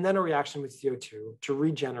 and then a reaction with CO2 to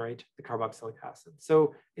regenerate the carboxylic acid.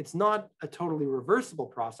 So it's not a totally reversible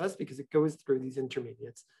process because it goes through these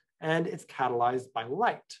intermediates and it's catalyzed by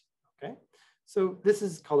light, okay? So this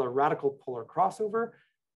is called a radical polar crossover.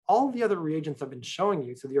 All the other reagents I've been showing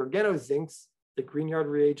you, so the organozincs, the Greenyard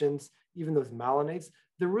reagents, even those malanates,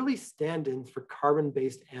 they're really stand-ins for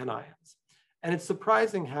carbon-based anions. And it's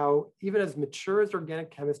surprising how, even as mature as organic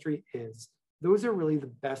chemistry is, those are really the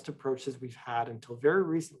best approaches we've had until very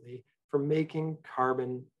recently for making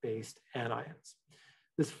carbon-based anions.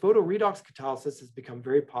 This photoredox catalysis has become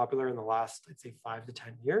very popular in the last, I'd say, 5 to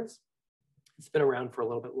 10 years. It's been around for a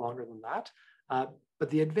little bit longer than that.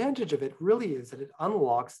 But the advantage of it really is that it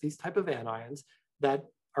unlocks these type of anions that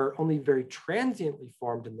are only very transiently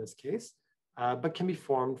formed in this case, but can be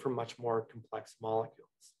formed from much more complex molecules.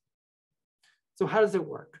 So how does it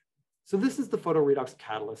work? So this is the photoredox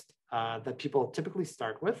catalyst that people typically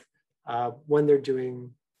start with when they're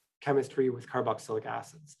doing chemistry with carboxylic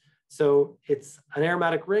acids. So it's an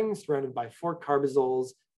aromatic ring surrounded by 4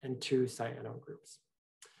 carbazoles and 2 cyano groups.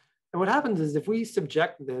 And what happens is if we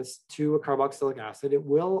subject this to a carboxylic acid, it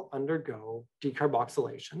will undergo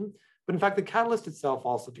decarboxylation. But in fact, the catalyst itself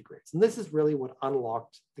also degrades. And this is really what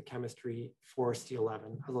unlocked the chemistry for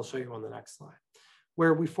C11, as I'll show you on the next slide,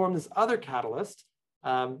 where we form this other catalyst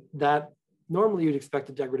that normally you'd expect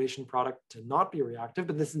a degradation product to not be reactive,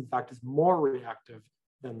 but this in fact is more reactive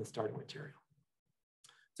than the starting material.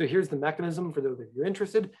 So here's the mechanism for those of you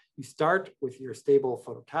interested. You start with your stable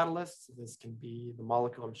photocatalyst. So this can be the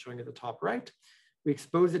molecule I'm showing at the top right. We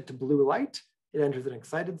expose it to blue light. It enters an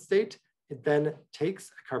excited state. It then takes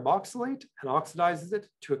a carboxylate and oxidizes it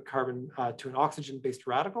to an oxygen-based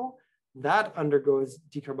radical. That undergoes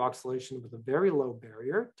decarboxylation with a very low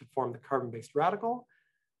barrier to form the carbon-based radical.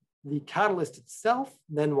 The catalyst itself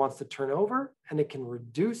then wants to turn over and it can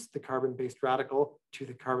reduce the carbon-based radical to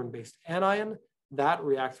the carbon-based anion. That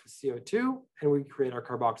reacts with CO2 and we create our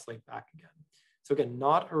carboxylate back again. So again,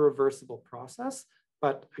 not a reversible process,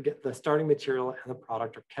 but again, the starting material and the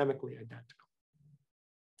product are chemically identical.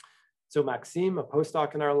 So Maxime, a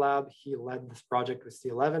postdoc in our lab, he led this project with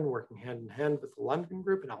C11, working hand in hand with the London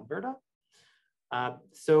group in Alberta.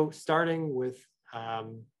 So starting with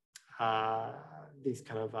these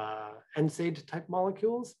kind of NSAID type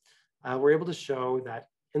molecules, we're able to show that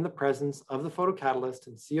in the presence of the photocatalyst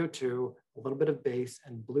and CO2, a little bit of base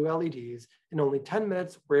and blue LEDs, in only 10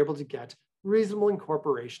 minutes, we're able to get reasonable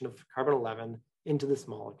incorporation of carbon-11 into this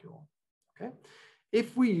molecule, okay?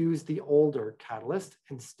 If we use the older catalyst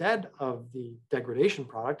instead of the degradation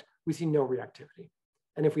product, we see no reactivity.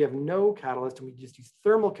 And if we have no catalyst and we just use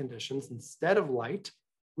thermal conditions instead of light,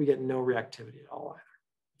 we get no reactivity at all either.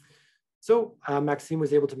 So Maxime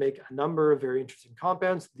was able to make a number of very interesting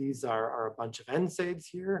compounds. These are a bunch of NSAIDs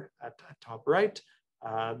here at top right.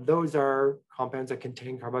 Those are compounds that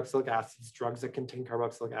contain carboxylic acids, drugs that contain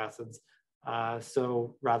carboxylic acids.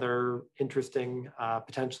 So rather interesting,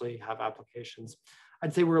 potentially have applications.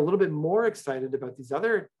 I'd say we're a little bit more excited about these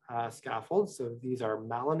other scaffolds. So these are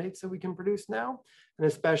malanates that we can produce now, and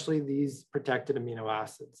especially these protected amino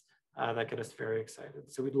acids that get us very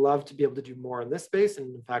excited. So we'd love to be able to do more in this space.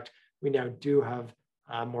 And in fact, we now do have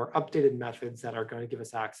more updated methods that are going to give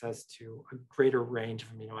us access to a greater range of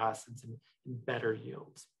amino acids and better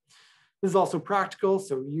yields. This is also practical,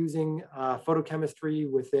 so using photochemistry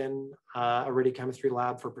within a radiochemistry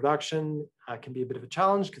lab for production can be a bit of a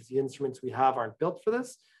challenge because the instruments we have aren't built for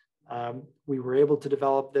this. We were able to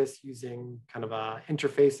develop this using kind of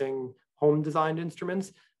interfacing home designed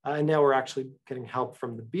instruments. And now we're actually getting help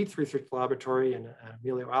from the Beats Research Laboratory and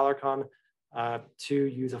Emilio Alarcon to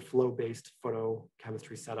use a flow-based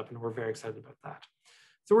photochemistry setup, and we're very excited about that.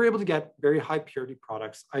 So we're able to get very high purity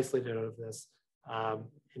products isolated out of this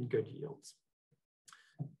in good yields.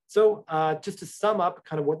 So just to sum up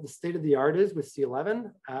kind of what the state of the art is with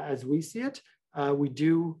C11 as we see it, we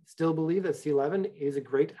do still believe that C11 is a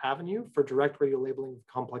great avenue for direct radiolabeling of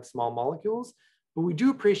complex small molecules, but we do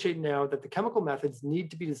appreciate now that the chemical methods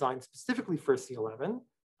need to be designed specifically for C11,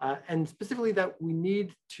 and specifically that we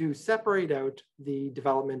need to separate out the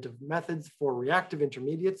development of methods for reactive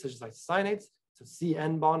intermediates such as isocyanates, so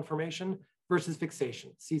CN bond formation, versus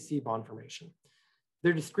fixation, CC bond formation.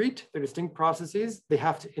 They're discrete, they're distinct processes, they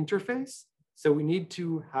have to interface. So we need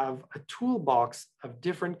to have a toolbox of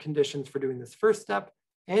different conditions for doing this first step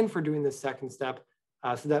and for doing this second step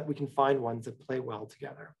so that we can find ones that play well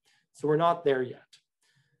together. So we're not there yet.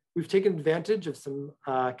 We've taken advantage of some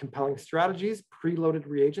compelling strategies, preloaded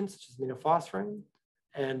reagents such as aminophosphorine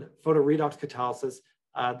and photoredox catalysis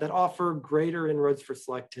that offer greater inroads for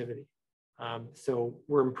selectivity. So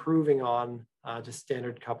we're improving on just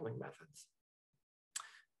standard coupling methods.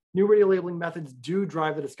 New radiolabeling methods do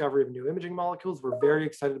drive the discovery of new imaging molecules. We're very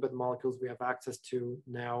excited about the molecules we have access to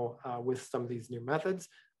now with some of these new methods,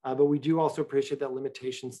 but we do also appreciate that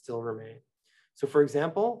limitations still remain. So for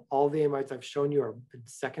example, all the amides I've shown you are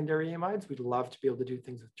secondary amides. We'd love to be able to do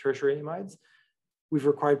things with tertiary amides. We've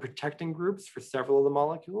required protecting groups for several of the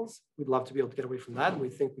molecules. We'd love to be able to get away from that, and we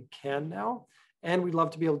think we can now. And we'd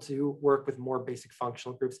love to be able to work with more basic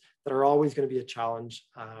functional groups that are always going to be a challenge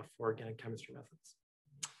for organic chemistry methods.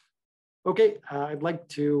 Okay, I'd like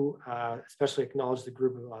to especially acknowledge the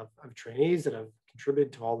group of trainees that have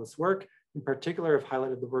contributed to all this work. In particular, I've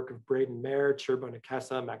highlighted the work of Braden Mayer, Chirbo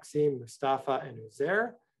Nakessa, Maxime, Mustafa, and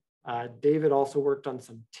Uzair. David also worked on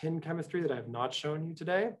some tin chemistry that I have not shown you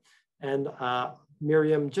today. And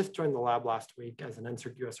Miriam just joined the lab last week as an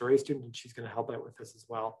NSERC USRA student, and she's going to help out with this as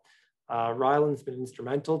well. Ryland's been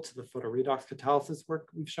instrumental to the photoredox catalysis work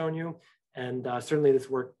we've shown you. And certainly this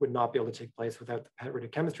work would not be able to take place without the PET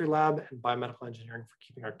radiochemistry lab and biomedical engineering for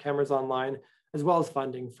keeping our cameras online, as well as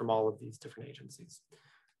funding from all of these different agencies.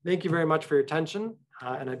 Thank you very much for your attention,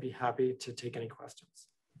 and I'd be happy to take any questions.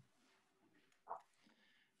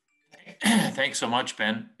 Thanks so much,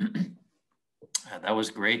 Ben. That was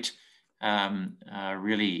great.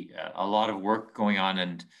 Really a lot of work going on,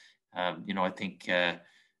 and you know, I think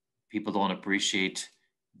people don't appreciate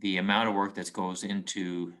the amount of work that goes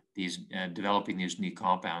into these developing these new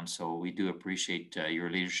compounds. So we do appreciate your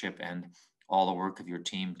leadership and all the work of your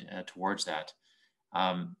team towards that.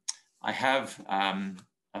 I have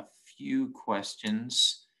a few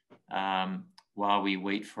questions while we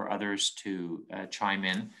wait for others to chime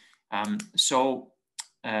in.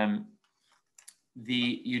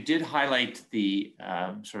 You did highlight the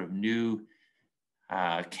sort of new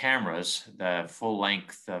cameras, the full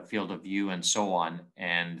length field of view and so on,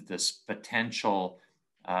 and this potential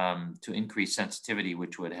to increase sensitivity,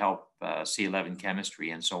 which would help C11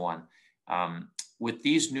 chemistry and so on. With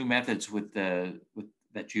these new methods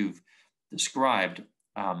that you've described,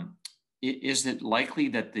 is it likely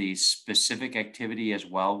that the specific activity as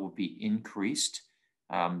well will be increased?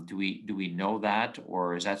 Do we know that,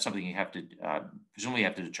 or is that something you have to presumably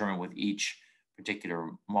have to determine with each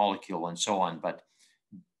particular molecule and so on? But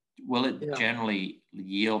will it generally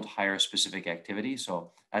yield higher specific activity?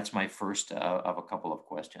 So that's my first of a couple of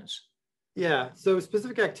questions. Yeah, so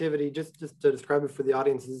specific activity, just to describe it for the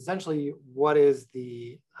audience, is essentially what is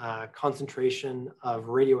the concentration of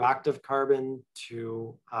radioactive carbon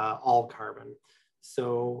to all carbon.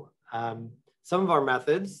 So some of our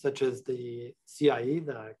methods, such as the CIE,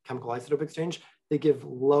 the chemical isotope exchange, they give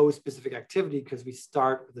low specific activity because we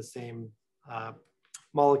start with the same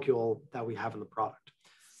molecule that we have in the product.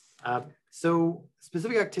 So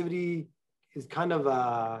specific activity is kind of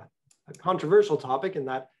a controversial topic in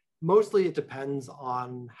that mostly it depends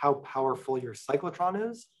on how powerful your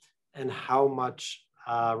cyclotron is and how much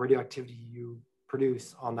radioactivity you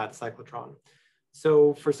produce on that cyclotron.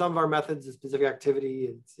 So for some of our methods, the specific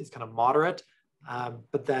activity is kind of moderate,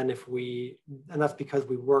 but then and that's because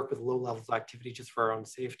we work with low levels of activity just for our own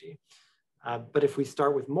safety. But if we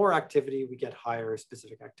start with more activity, we get higher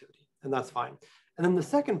specific activity, and that's fine. And then the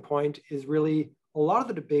second point is really a lot of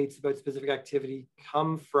the debates about specific activity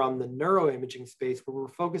come from the neuroimaging space where we're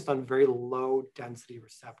focused on very low density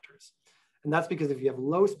receptors. And that's because if you have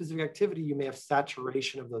low specific activity, you may have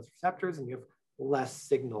saturation of those receptors and you have less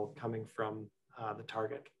signal coming from the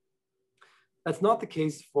target. That's not the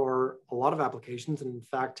case for a lot of applications. And in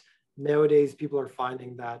fact, nowadays, people are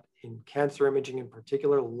finding that in cancer imaging in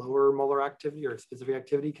particular, lower molar activity or specific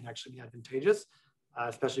activity can actually be advantageous,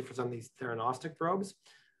 especially for some of these theranostic probes.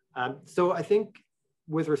 So I think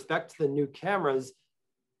with respect to the new cameras,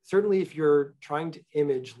 certainly if you're trying to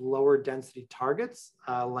image lower density targets,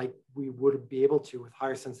 like we would be able to with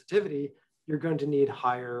higher sensitivity, you're going to need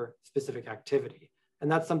higher specific activity.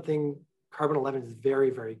 And that's something Carbon-11 is very,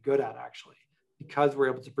 very good at, actually. Because we're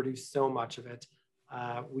able to produce so much of it,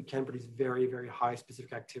 we can produce very, very high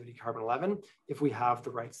specific activity Carbon-11 if we have the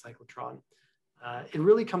right cyclotron. It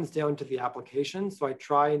really comes down to the application, so I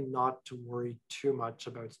try not to worry too much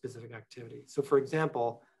about specific activity. So for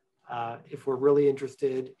example, if we're really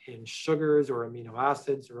interested in sugars or amino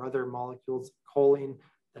acids or other molecules, choline,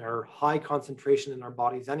 that are high concentration in our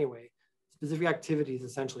bodies anyway, specific activity is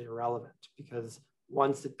essentially irrelevant because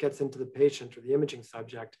once it gets into the patient or the imaging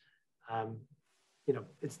subject,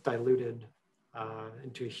 it's diluted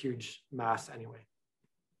into a huge mass anyway.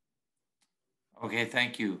 Okay,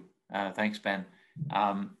 thank you. Thanks, Ben.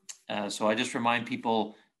 So I just remind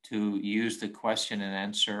people to use the question and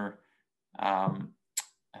answer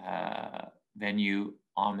menu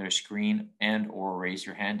on their screen and or raise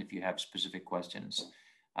your hand if you have specific questions.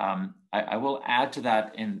 I will add to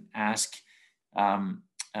that and ask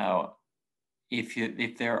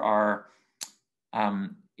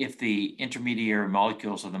if the intermediary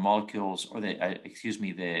molecules or the molecules or the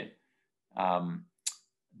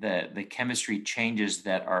chemistry changes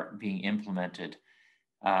that are being implemented,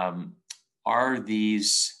 are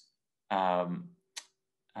these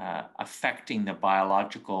affecting the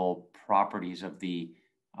biological properties of the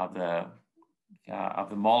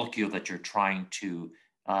molecule that you're trying to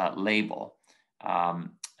label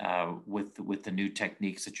with the new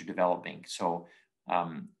techniques that you're developing? So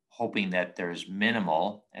hoping that there's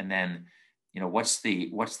minimal, and then what's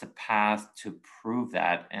the path to prove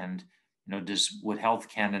that? And would Health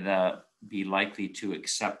Canada be likely to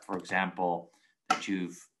accept, for example, that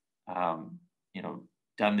you've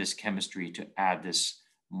done this chemistry to add this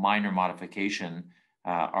minor modification?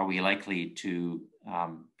 Are we likely to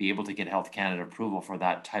be able to get Health Canada approval for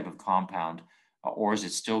that type of compound, or is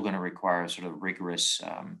it still going to require sort of rigorous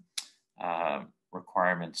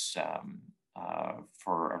requirements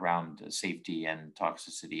for around safety and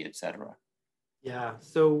toxicity, et cetera? Yeah,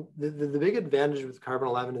 so the big advantage with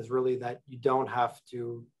Carbon-11 is really that you don't have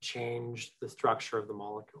to change the structure of the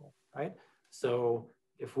molecule, right? So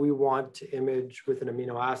if we want to image with an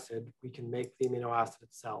amino acid, we can make the amino acid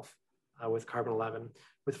itself with Carbon-11.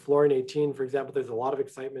 With fluorine-18, for example, there's a lot of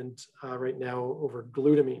excitement right now over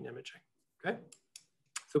glutamine imaging, okay?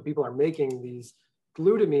 So people are making these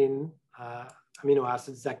glutamine amino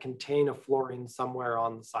acids that contain a fluorine somewhere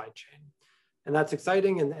on the side chain. And that's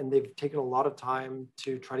exciting, and they've taken a lot of time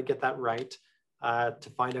to try to get that right, to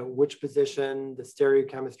find out which position, the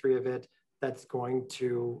stereochemistry of it, that's going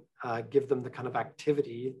to give them the kind of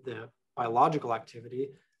activity, the biological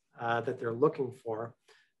activity that they're looking for.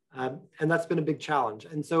 And that's been a big challenge.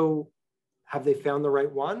 And so have they found the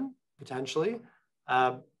right one? Potentially.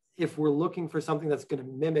 If we're looking for something that's going to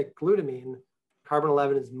mimic glutamine,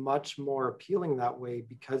 Carbon-11 is much more appealing that way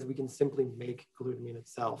because we can simply make glutamine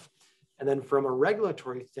itself. And then from a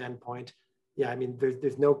regulatory standpoint, yeah, I mean,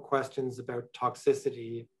 there's no questions about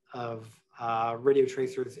toxicity of radio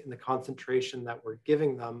tracers in the concentration that we're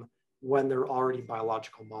giving them when they're already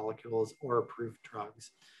biological molecules or approved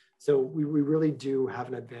drugs. So we really do have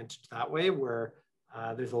an advantage that way where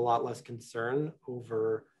there's a lot less concern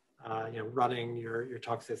over running your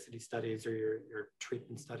toxicity studies or your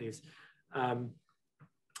treatment studies.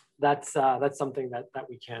 That's something that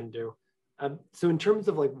we can do. So in terms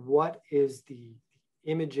of like what is the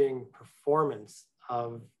imaging performance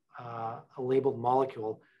of a labeled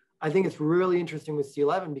molecule, I think it's really interesting with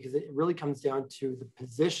C11 because it really comes down to the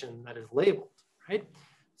position that is labeled, right?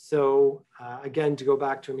 So again, to go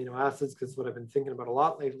back to amino acids, because what I've been thinking about a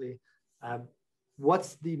lot lately,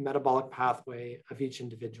 what's the metabolic pathway of each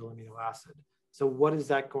individual amino acid? So what is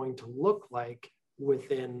that going to look like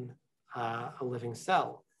within a living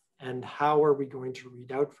cell? And how are we going to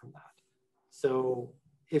read out from that? So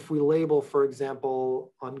if we label, for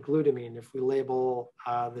example, on glutamine, if we label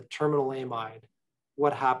the terminal amide,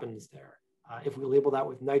 what happens there? If we label that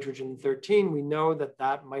with nitrogen-13, we know that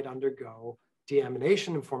that might undergo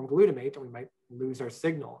deamination and form glutamate, and we might lose our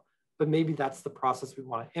signal. But maybe that's the process we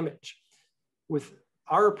want to image. With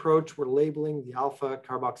our approach, we're labeling the alpha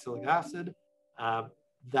carboxylic acid.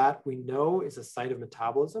 that we know is a site of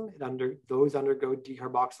metabolism. Those undergo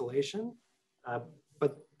decarboxylation,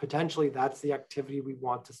 but potentially that's the activity we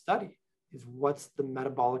want to study, is what's the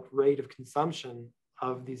metabolic rate of consumption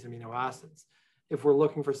of these amino acids. If we're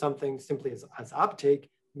looking for something simply as uptake,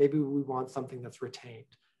 maybe we want something that's retained.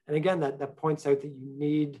 And again, that points out that you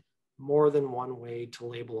need more than one way to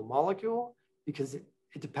label a molecule, because it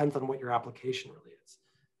depends on what your application really is.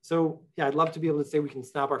 So yeah, I'd love to be able to say we can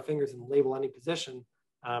snap our fingers and label any position.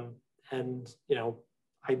 And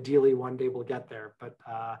ideally one day we'll get there. But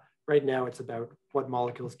right now it's about what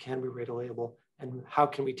molecules can we radiolabel and how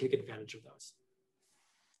can we take advantage of those.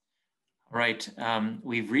 All right,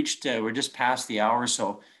 we've reached, we're just past the hour,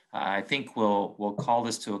 so I think we'll call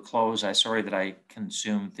this to a close. I'm sorry that I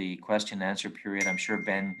consumed the question and answer period. I'm sure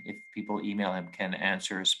Ben, if people email him, can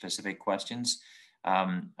answer specific questions.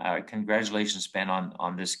 Congratulations, Ben,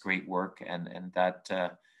 on this great work, and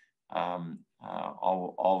that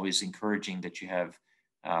always encouraging that you have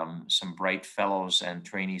some bright fellows and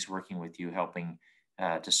trainees working with you, helping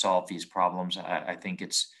to solve these problems. I think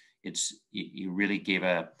you really gave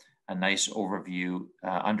a nice overview,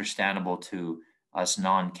 understandable to us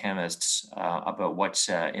non-chemists, about what's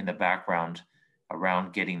in the background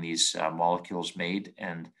around getting these molecules made,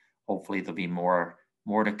 and hopefully there'll be more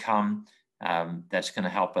to come. That's going to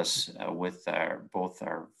help us with both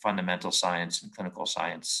our fundamental science and clinical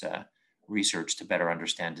science research to better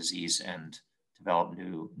understand disease and develop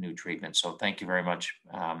new treatments. So thank you very much,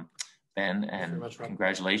 Ben, and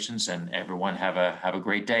congratulations, and everyone have a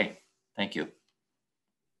great day. Thank you.